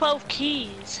like like 12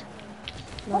 keys.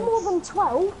 They're more than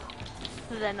 12.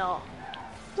 They're not.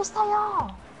 Yes, they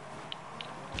are.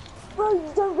 Bro,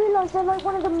 you don't realise they're like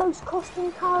one of the most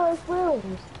costing Kalos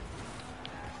wheels.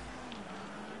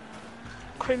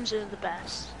 Crimson are the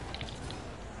best.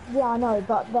 Yeah, I know,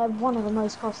 but they're one of the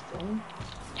most costing.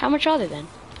 How much are they then?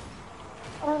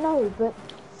 I don't know, but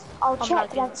I'll I'm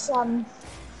check lagging.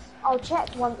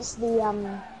 once the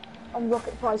on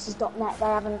rocketprices.net they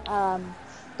haven't done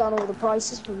all the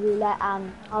prices for roulette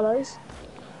and Kalos.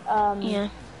 Yeah.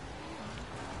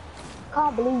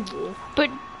 Can't believe you.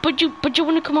 But you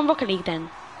want to come on Rocket League then?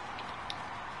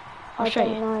 I'll I show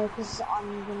don't you. know because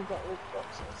I'm gonna get all the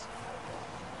boxes.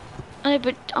 I know,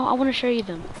 but I want to show you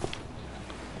them.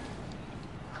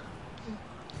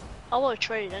 I want to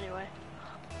trade anyway.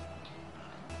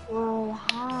 Well,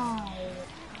 how?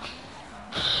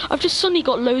 I've just suddenly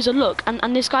got loads of luck,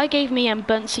 and this guy gave me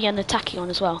burnt sienna and tachyon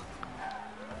as well.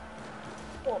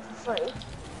 What, for free?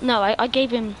 No, I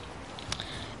gave him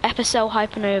FSL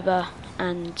Hypernova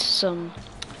and some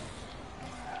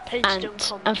Painted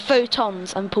and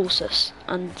photons and pulsus,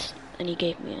 and he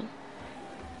gave me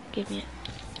it.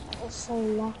 It's so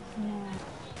lucky.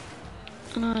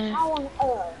 No. How on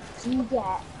earth do you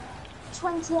get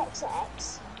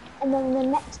 20XX and then the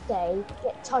next day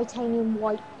get titanium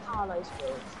white Carlos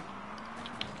wheels?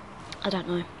 I don't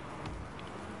know.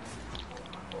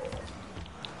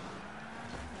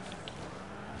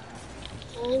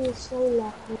 Oh, you're so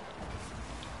lucky.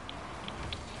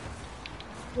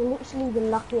 You're literally the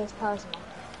luckiest person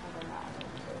I've ever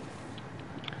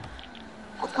met.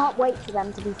 I can't wait for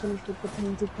them to be finished with the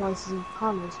painted prices of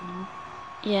Carlos now.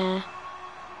 Yeah.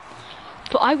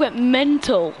 But I went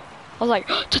mental. I was like,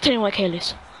 titanium white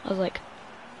Kalis. I was like,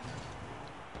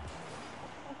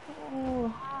 Oh,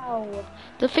 how?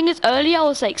 the thing is, earlier I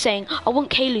was like saying, I want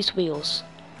Kalis wheels.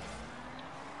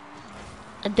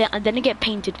 And then I get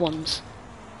painted ones.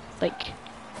 Like,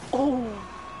 Oh,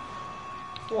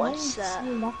 Why what are a you set.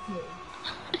 so lucky?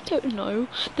 I don't know.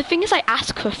 The thing is, I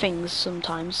ask for things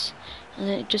sometimes, and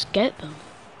then I just get them.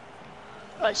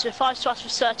 Right, so if I start for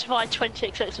certified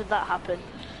 20XX, would that happen?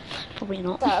 Probably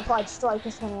not. Certified Striker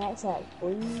 20XX,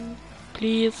 please.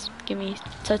 Please give me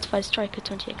certified striker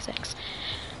 20XX.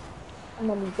 And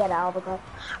then you get out of the go.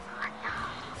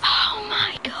 Oh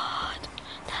my god,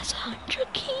 that's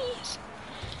 100 keys.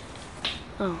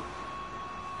 Oh.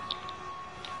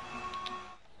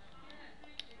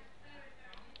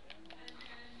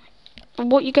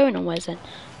 And what you going on, Wes then?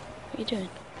 What you doing?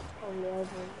 Probably over.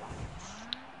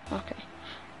 Okay.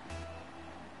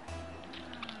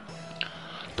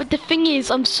 But the thing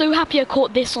is, I'm so happy I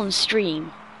caught this on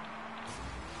stream.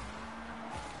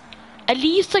 At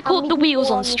least I How caught many the people wheels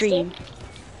are on on the stream.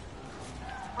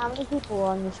 How many people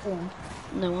are on the stream?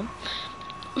 No one.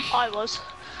 I was.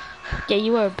 Yeah,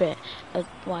 you were a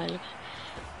while ago.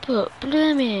 But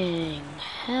blooming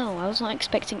hell, I was not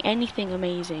expecting anything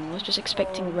amazing. I was just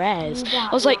expecting rares. I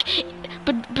was like,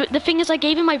 but the thing is, I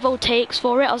gave him my voltaics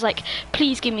for it. I was like,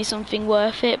 please give me something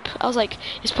worth it. I was like,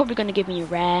 it's probably gonna give me a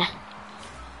rare.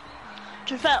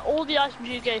 To be fair, all the items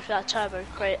you gave for that turbo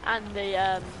crate and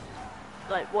the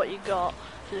like what you got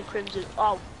for the crimson,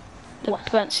 The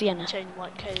burnt sienna. chain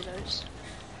white Kalos,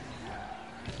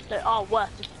 they are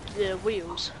worth the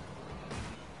wheels.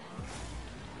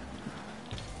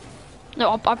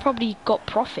 No, I probably got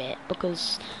profit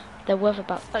because they're worth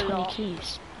about A 20 lot.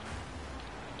 keys.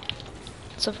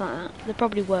 Something like that. They're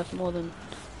probably worth more than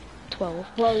 12.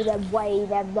 Bro,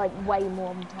 they're like way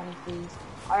more than 20 keys.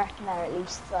 I reckon they're at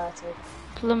least 30.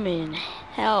 Blooming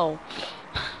hell.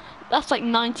 That's like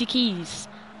 90 keys.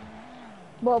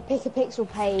 Well, Pick a Pixel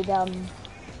paid 70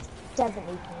 for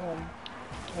him.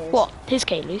 His. What? His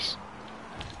Kalos?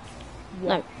 Yeah.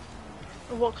 No.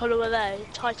 And what colour were they?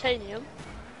 Titanium?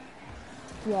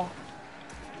 Yeah.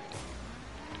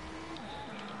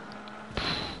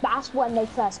 That's when they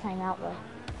first came out though.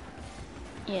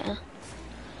 Yeah.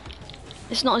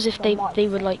 It's not as if They might they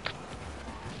were like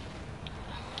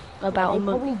about They a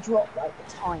month. probably dropped like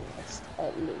the tiniest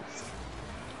at least.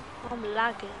 I'm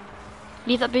lagging.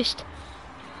 Leave that boost.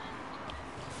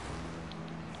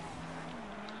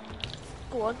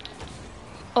 Go on.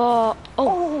 Oh.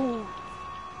 Oh!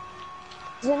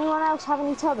 Does anyone else have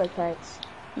any turbo crates?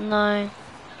 No.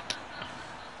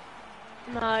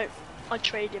 No, I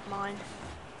traded mine.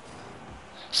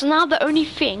 So now the only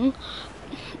thing,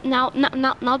 now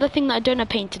the thing that I don't have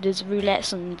painted is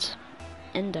roulettes and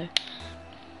endo.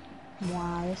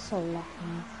 Wow, you're so lucky.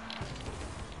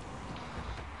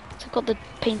 So I've got the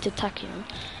painted tachyon,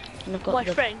 and I've got My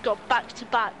the... friend got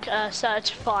back-to-back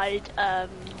certified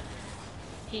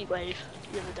heat wave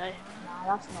the other day.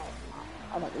 Nah, that's not.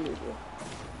 I don't believe you.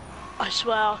 I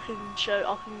swear I can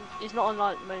show. He's not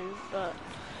online at the moment, but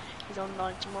he's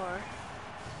online tomorrow.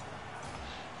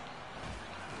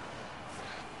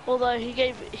 Although he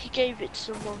gave it to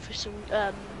someone for some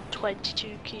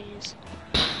 22 keys.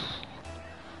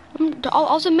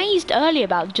 I was amazed earlier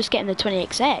about just getting the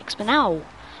 20XX, but now... I'm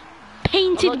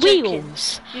Painted not joking.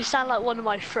 wheels! You sound like one of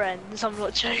my friends. I'm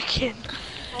not joking.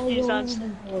 Oh, You your sound-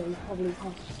 inventory probably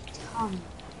costs a ton.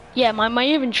 Yeah, my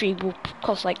inventory will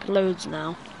cost like loads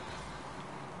now.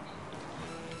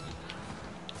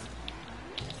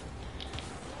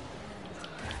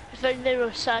 If only they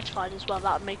were certified as well,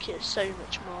 that would make it so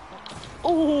much more.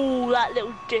 Oh, that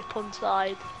little dip on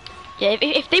side. Yeah,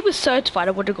 if they were certified,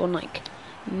 I would have gone like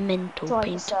mental Try to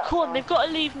painted. set Come on, fire. they've got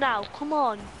to leave now. Come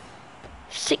on.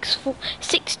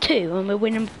 6-2, and we're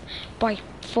winning by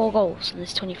 4 goals, and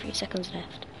there's 23 seconds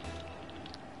left.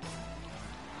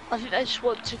 I think they just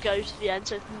want to go to the end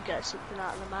so they can get something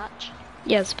out of the match.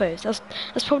 Yeah, I suppose that's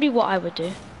probably what I would do.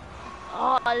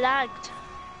 Oh, I lagged.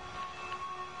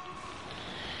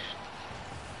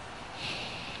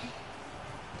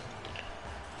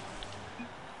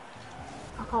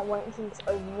 I can't wait until this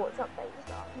Overwatch update is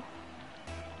done.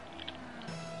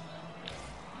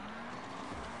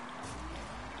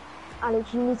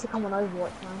 Alex, you need to come on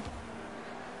Overwatch, man.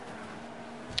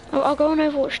 I'll go on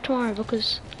Overwatch tomorrow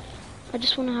because I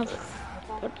just want to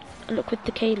have a look with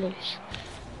the Kalos.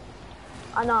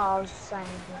 I know, I was just saying,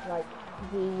 just like,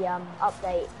 the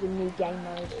update, the new game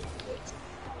mode, it's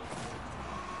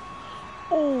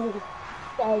oh,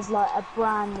 there's like a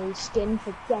brand new skin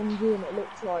for Genji and it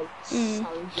looks like so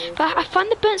good. But I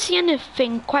find the burnt sienna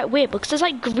thing quite weird because there's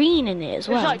like green in it as It's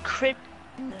well. like crib.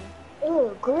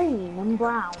 Ew, green and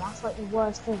brown, that's like the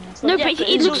worst thing. That's No, like, but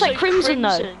it it's looks like also crimson,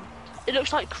 though. It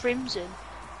looks like crimson.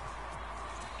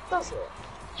 does it?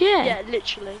 Yeah. Yeah,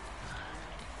 literally.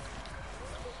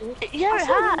 Yeah, it I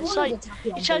saw has. you Like, wanted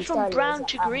Tachyon it changed boost from earlier, brown is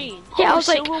to it, green. Yeah, I Oh, was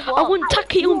like, silver I one. want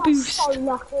Tachyon You are boost. so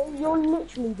lucky. You're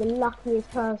literally the luckiest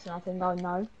person I think I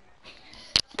know.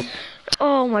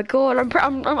 Oh my god, I'm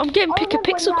getting I pick a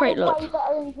remember when pixel you crate had a way look.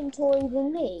 better inventory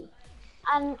than me,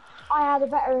 and I had a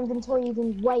better inventory,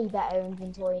 even way better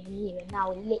inventory than you, and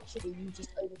now literally you just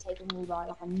overtaken me by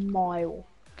like a mile.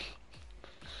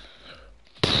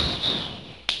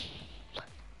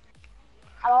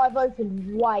 And I've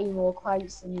opened way more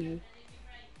crates than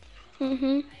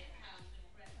you.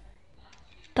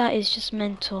 That is just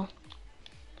mental.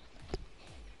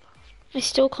 I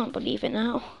still can't believe it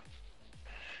now.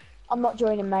 I'm not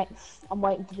joining, mate. I'm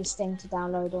waiting for this thing to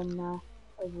download on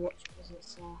Overwatch because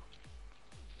it's.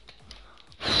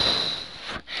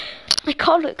 My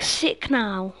car looks sick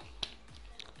now.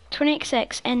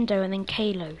 20XX, Endo, and then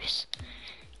Kalos.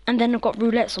 And then I've got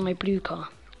roulettes on my blue car.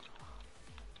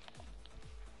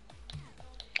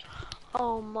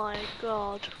 Oh my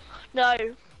god. No.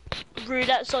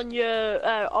 Roulette's on your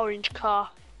orange car.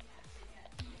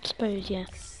 Suppose, yeah.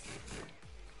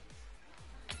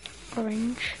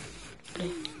 Orange.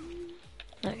 Blue.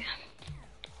 Okay.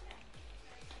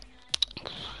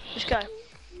 Let's go.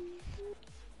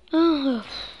 Oh,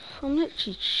 I'm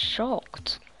literally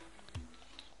shocked.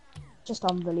 Just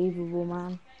unbelievable,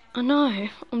 man. I know.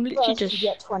 I'm literally First just... you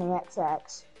get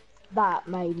 20XX. That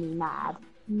made me mad.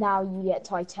 Now you get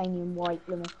titanium white.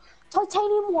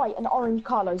 Titanium white and orange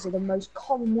Carlos are the most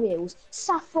common wheels.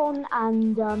 Saffron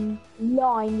and lime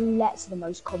roulettes are the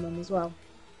most common as well.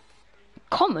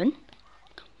 Common?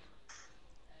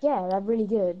 Yeah, they're really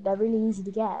good. They're really easy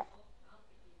to get.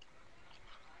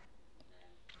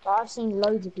 But I've seen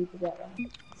loads of people get them.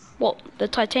 What? The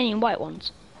titanium white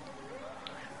ones?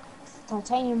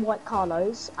 Titanium white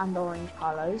Carlos and orange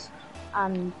Carlos,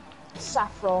 and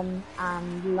saffron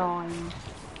and lime.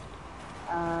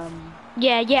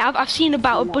 Yeah, I've seen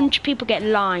about a bunch of people get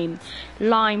lime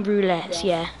roulettes,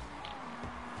 yeah.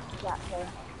 Exactly.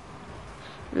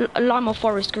 Lime or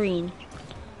forest green.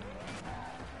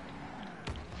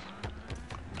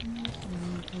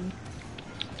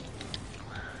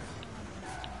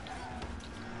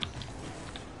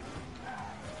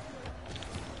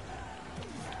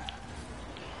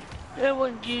 No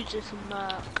one uses a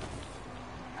mark.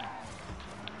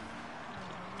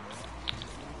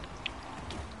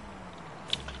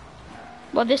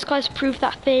 Well, this guy's proved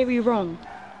that theory wrong.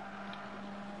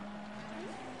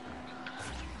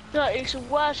 No, it's the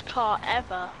worst car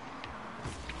ever.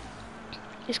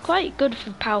 It's quite good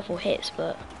for powerful hits,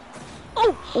 but...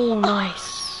 Oh,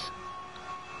 nice.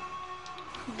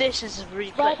 This is a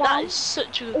replay. Right, That Dan, is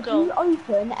such a good if goal. you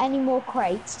open any more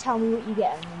crates, tell me what you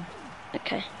get on them.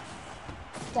 Okay.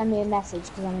 Send me a message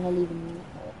because I'm gonna leave them.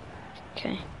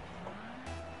 Okay.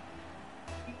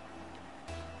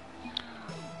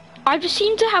 I just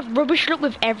seem to have rubbish luck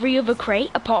with every other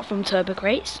crate apart from turbo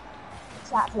crates.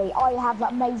 Exactly. I have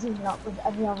amazing luck with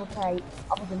every other crate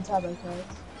other than turbo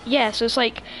crates. Yeah, so it's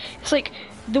like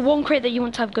the one crate that you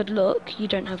want to have good luck, you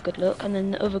don't have good luck, and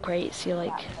then the other crates you're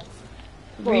like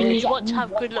really. You want to have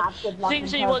good luck. Good luck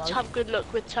Things in that you want to turbo. have good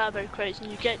luck with turbo crates,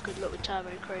 and you get good luck with turbo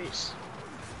crates.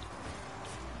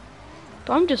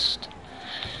 But I'm just.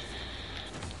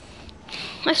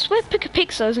 I swear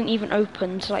Pick-a-Pixel hasn't even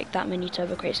opened like that many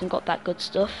turbo crates and got that good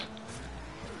stuff.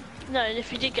 No, and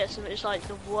if you did get some, it's like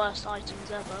the worst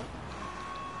items ever.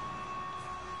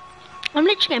 I'm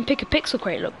literally getting Pick-a-Pixel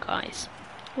crate luck, guys.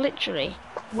 Literally.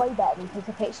 Way better than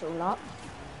Pick-a-Pixel luck.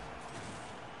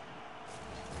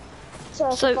 So-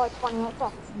 Certified 28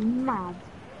 bucks. Mad.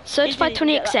 Certified He didn't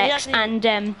even get that.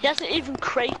 20XX and He hasn't even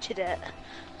created it.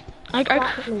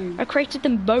 Exactly. I created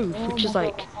them both, Oh which is my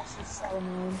like God, that's so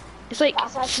annoying. it's like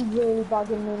That's actually really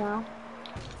bugging me now.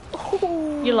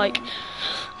 you're like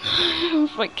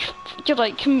you're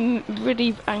like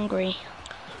really angry.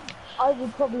 I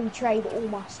would probably trade all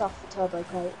my stuff for turbo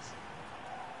crates.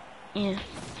 Yeah.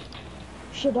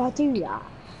 Should I do that?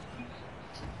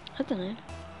 I don't know.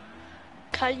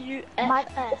 Can you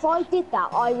If I did that,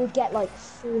 I would get like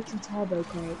 40 turbo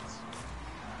crates.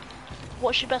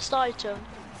 What's your best item?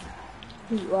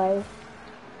 Heatwave.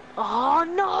 Oh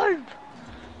no!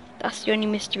 That's the only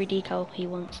mystery decal he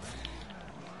wants.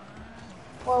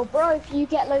 Well, bro, if you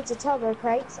get loads of turbo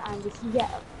crates and if you get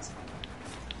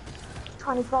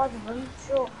 25 of them,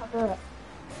 sure, I'll do it.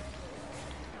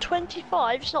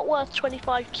 25? It's not worth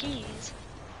 25 keys.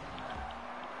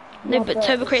 No, Yeah, but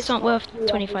turbo it's crates aren't worth not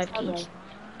 25 turbo. keys.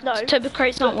 No. Turbo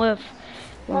crates aren't worth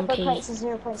 1 Turbo key. crates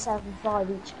are 0.75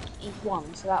 each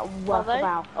one, so that would Are work they?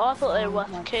 about. Oh, I thought they were worth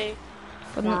yeah. a key.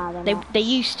 But Nah, they're they not. they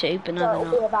used to, but So now it'll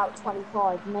they're be not. about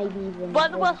 25, maybe even. Well,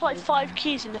 they're worth like 1. 5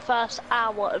 keys in the first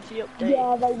hour of the update.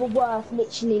 Yeah, they were worth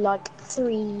literally like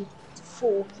 3 to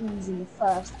 4 keys in the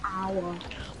first hour.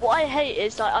 What I hate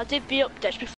is like I did the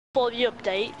updates before the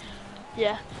update,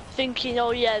 yeah, thinking,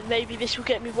 oh yeah, maybe this will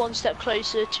get me one step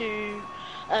closer to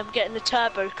getting the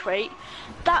turbo crate.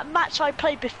 That match I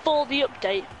played before the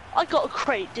update, I got a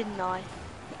crate, didn't I?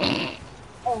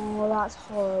 Oh, that's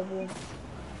horrible.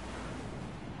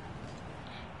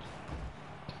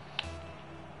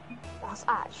 That's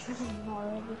actually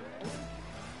horrible.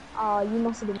 Oh, you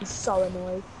must have been so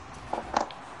annoyed.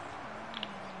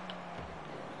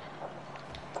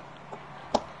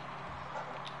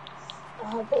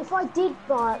 But if I did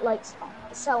buy, like,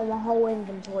 sell my whole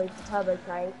inventory for turbo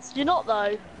crates, You're not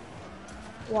though.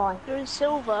 why? You're in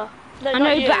silver. No, I not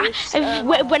know, you, but it's,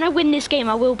 when I win this game,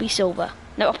 I will be silver.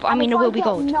 No, I mean I will be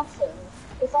gold.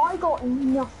 If I got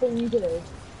nothing good,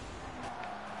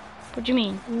 What do you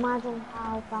mean? imagine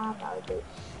how bad that would be.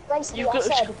 Basically, You've I got-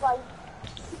 said if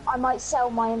I might sell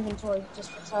my inventory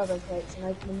just for turbo crates and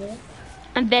open them all.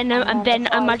 And then And then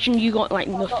if I- imagine you got like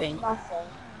I got nothing. nothing.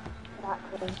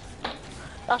 Exactly.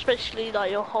 that's basically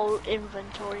like your whole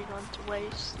inventory gone to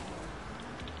waste.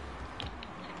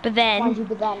 But Mind you, then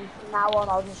but then from now on,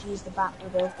 I'll just use the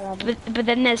Batmobile forever. but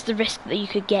then there's the risk that you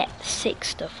could get sick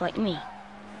stuff like me.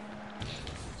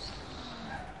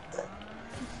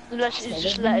 Unless you There's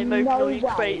just let him open no all your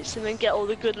way. crates and then get all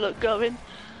the good luck going.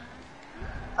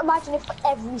 Imagine if for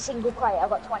every single crate I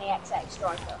got 20XX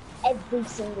striker. Every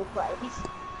single crate.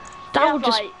 That You would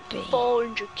have just like be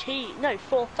 400 keys. No,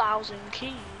 4,000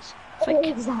 keys. like-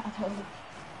 Exactly.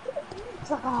 It's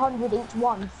like 100 each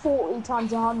one. 40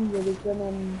 times 100 is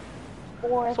gonna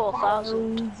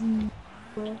 4,000.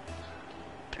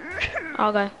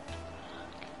 I'll go.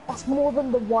 That's more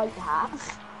than the white hat.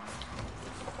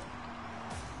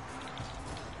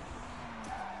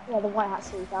 Yeah, the white hat's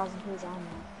 3,000 keys on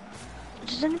there.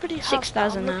 Does anybody have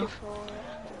 6,000 that? I'm now. looking for it.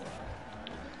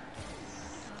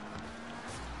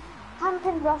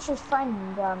 Camping Russia's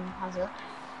friend has it.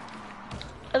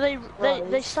 Are they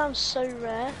Right. sound so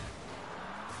rare.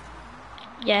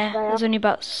 Yeah, They there's are- only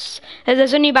about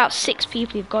there's only about 6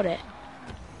 people who've got it.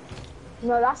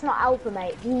 No, that's not alpha,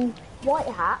 mate. The white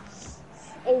hat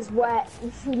is where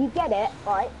you get it,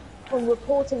 right, from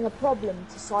reporting a problem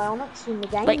to Psionics in the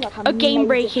game. Like a major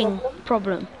game-breaking problem.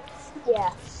 problem.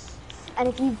 Yeah. And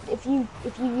if you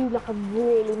do like a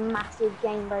really massive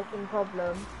game-breaking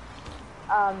problem,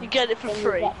 You get it for then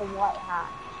free. You get the white hat.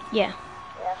 Yeah.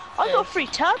 Yeah. I got a free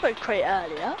turbo crate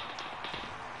earlier.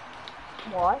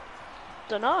 Why?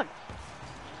 Don't know.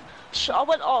 So I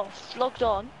went off, logged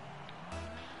on,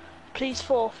 please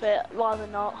forfeit rather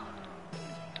not.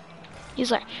 He's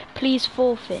like, please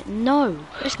forfeit. No.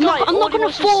 This No, guy, I'm all not he going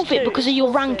wants to us to forfeit do because is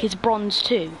your rank forfeit. is bronze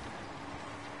 2.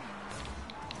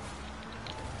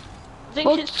 I think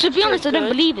Well, it's to be honest, I don't good.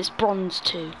 believe it's bronze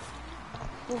 2.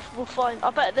 We'll find.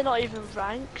 I bet they're not even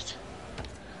ranked.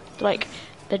 Like,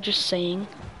 they're just saying.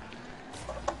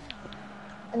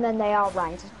 And then they are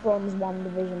ranked. It's Bronze 1,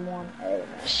 Division 1. Oh,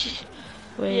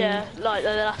 no. Wait. Yeah, like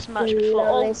the last match before.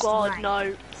 Oh Lowest god, rank.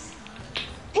 no.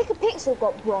 Pick a Pixel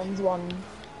got Bronze 1,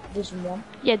 Division 1.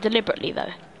 Yeah, deliberately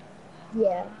though.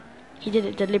 Yeah. He did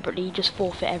it deliberately. He just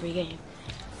forfeit every game.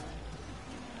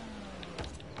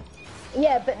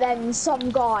 Yeah, but then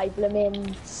some guy,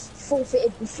 blimmin',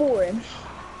 forfeited before him.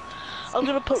 I'm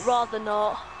gonna put rather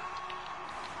not.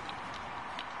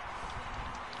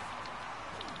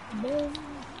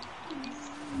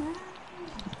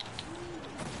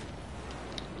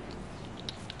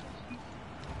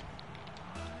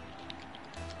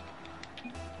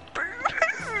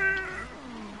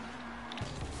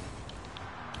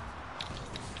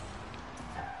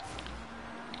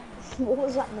 What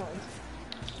was that noise?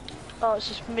 Oh, it's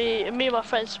just me and my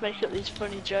friends make up these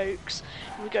funny jokes.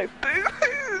 And we go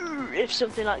boo if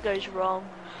something like goes wrong.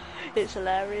 It's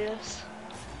hilarious.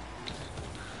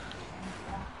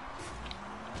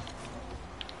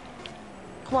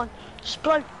 Come on, just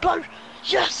blow, blow,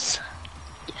 yes!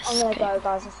 Yes. I'm gonna Okay. go,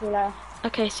 guys. I'll see you later.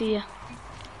 Okay. See ya.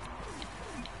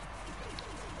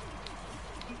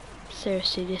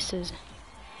 Seriously, this is.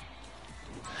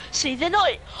 See, they're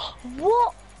not.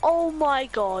 What? Oh my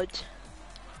god.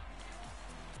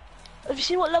 Have you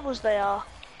seen what levels they are?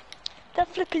 They're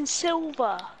flipping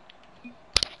silver.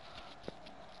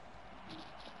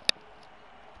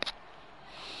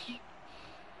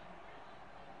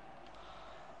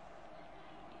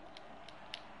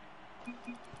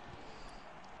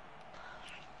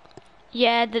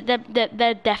 Yeah,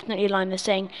 they're definitely lying. They're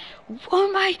saying,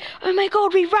 oh my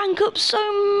god, we rank up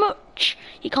so much.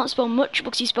 He can't spell much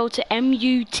because he spelled it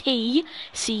M-U-T-C-H.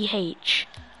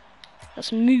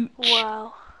 That's mooch.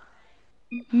 Wow.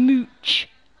 Mooch.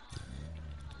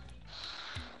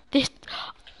 This,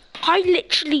 I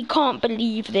literally can't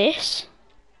believe this.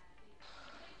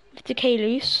 The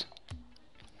K-Loose.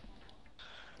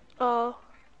 Oh.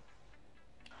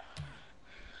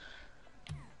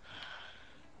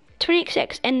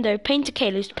 20XX Endo, painted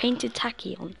K-Loose, painted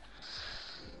Tachyon.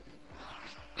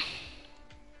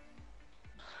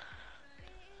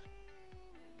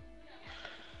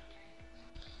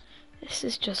 This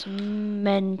is just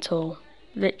mental,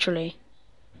 literally.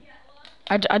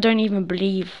 I don't even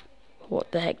believe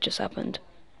what the heck just happened.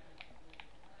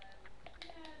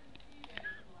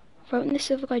 Why won't this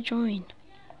other guy join?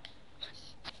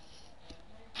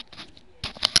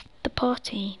 The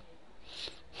party.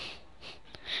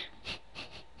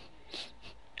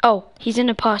 Oh, he's in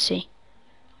a party.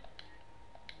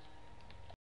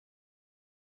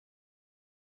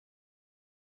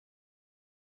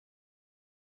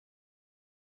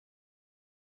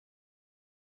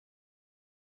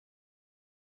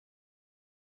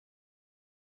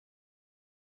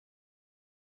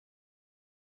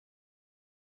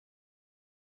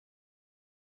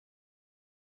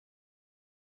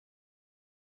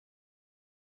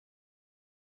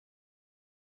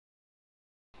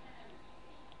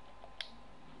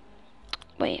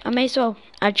 Wait, I may as well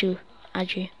add you.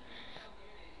 Add you.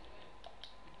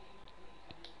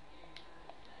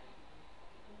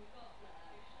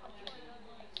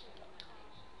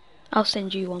 I'll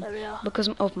send you one There we are. because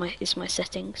of it's my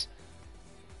settings.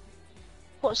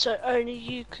 What, so only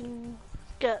you can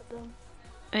get them?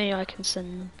 Only I can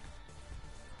send them.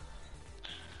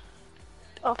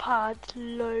 I've had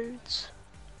loads.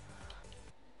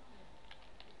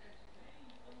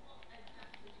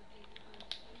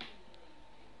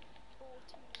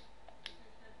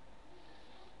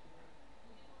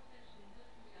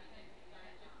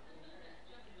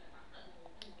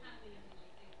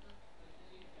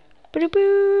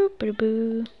 Boo boo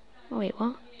boo. Oh wait,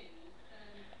 what?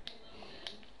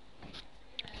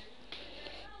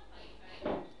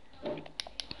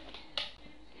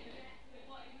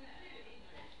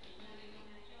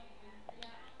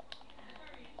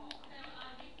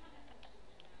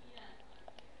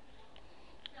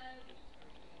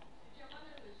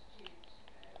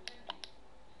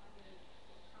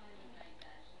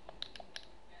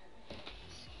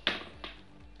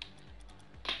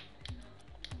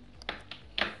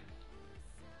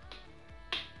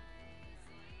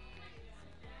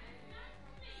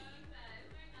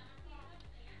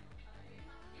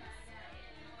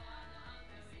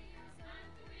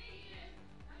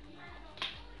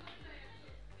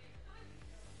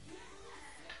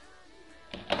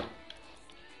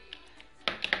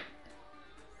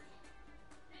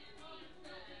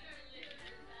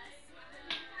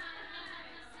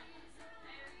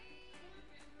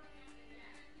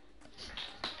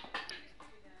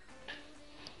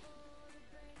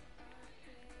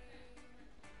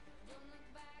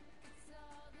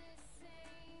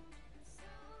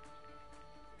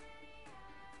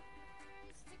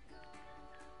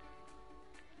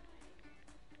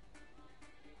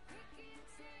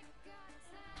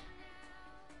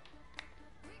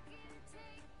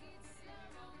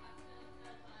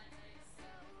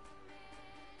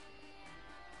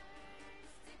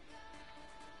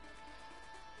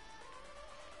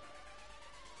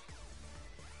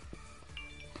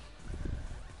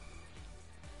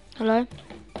 Hello?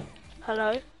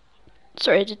 Hello?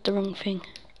 Sorry, I did the wrong thing.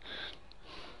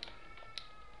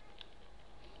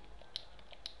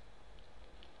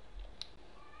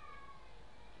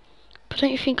 But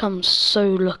don't you think I'm so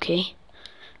lucky?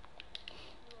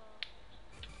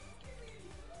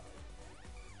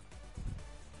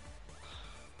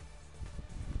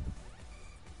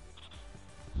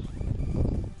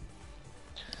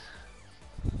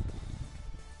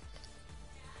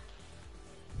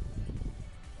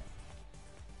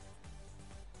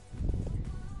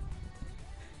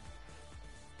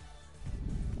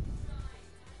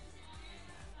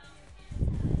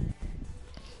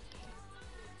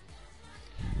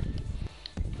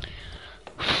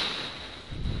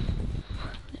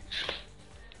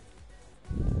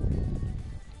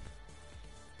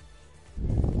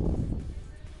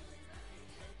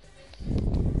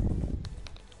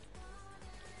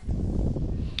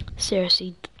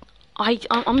 Seriously,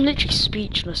 I'm literally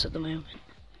speechless at the moment.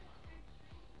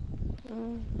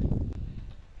 I'm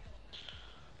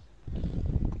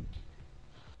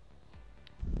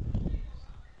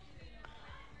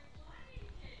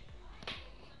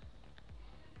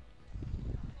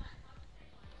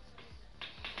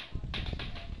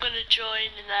gonna join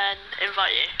and then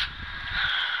invite you.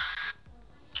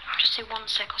 Just say 1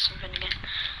 sec or something again.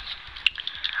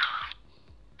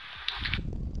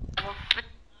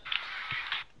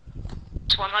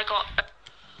 This one I got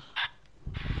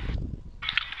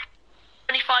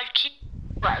 25 key.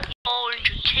 well,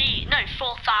 400 key. No,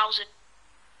 4,000.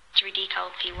 3D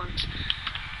colour P1s.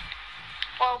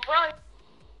 Well, bro.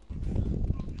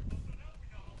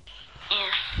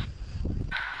 Yeah.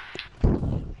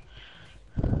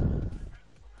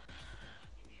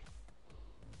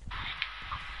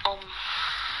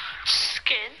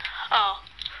 Skin? Oh.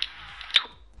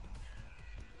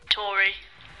 Tory.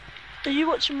 Are you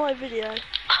watching my video?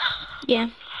 Yeah.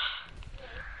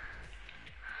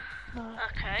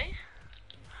 Okay.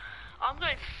 I'm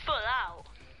going full out.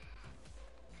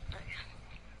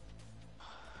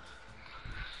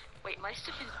 Wait, my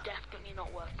stuff is definitely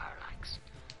not worth Parallax.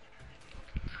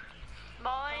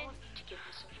 Mine. To give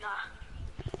me some. Nah.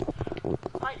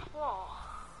 Like what?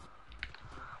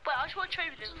 Wait, I just want to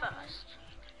trade with him first.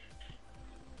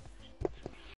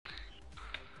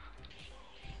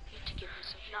 Need to give me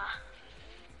some. Nah.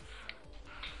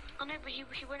 Oh no, but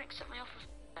he won't accept my offer.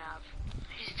 I have.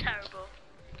 He's terrible.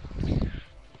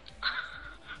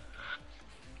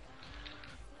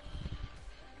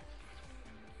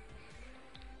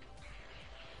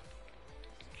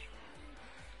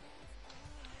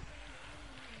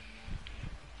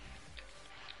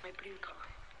 My blue car.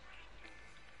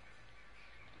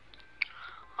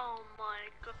 Oh my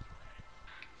god.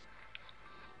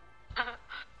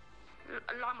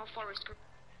 Lima Forest.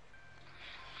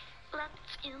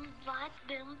 Let's invite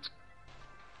them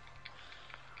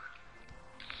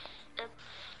to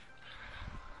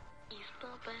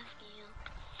Easter basket.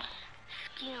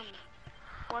 Skin.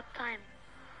 What time?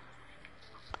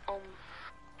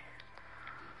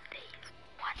 Days.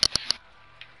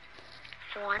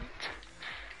 What?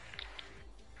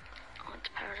 Want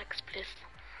Parallax, please.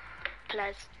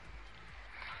 Please.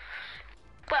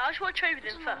 Wait, I just want to trade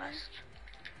with him first.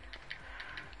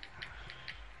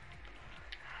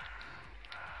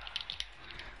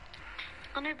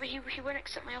 Oh no, but he won't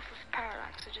accept my offer for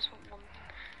Parallax. I just want one.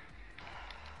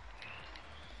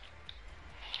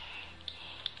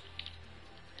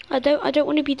 I don't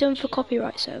want to be done for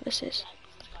copyright services.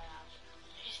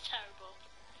 He's terrible.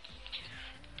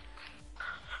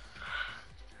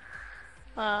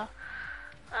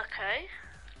 Okay.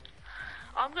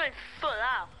 I'm going full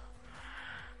out.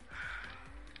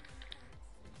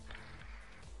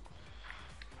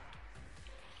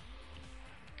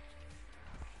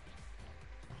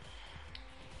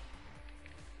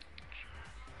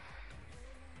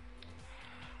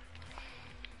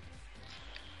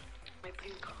 My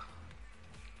blue car.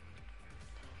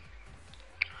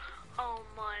 Oh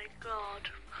my god.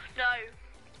 No.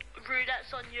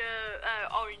 Roulette's on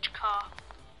your orange car.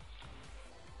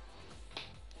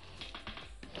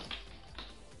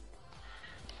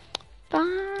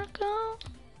 Back up.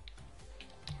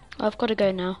 I've got to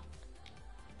go now.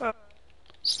 Oh.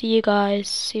 See you guys.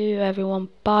 See you everyone.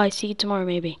 Bye. See you tomorrow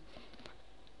maybe.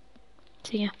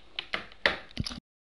 See ya.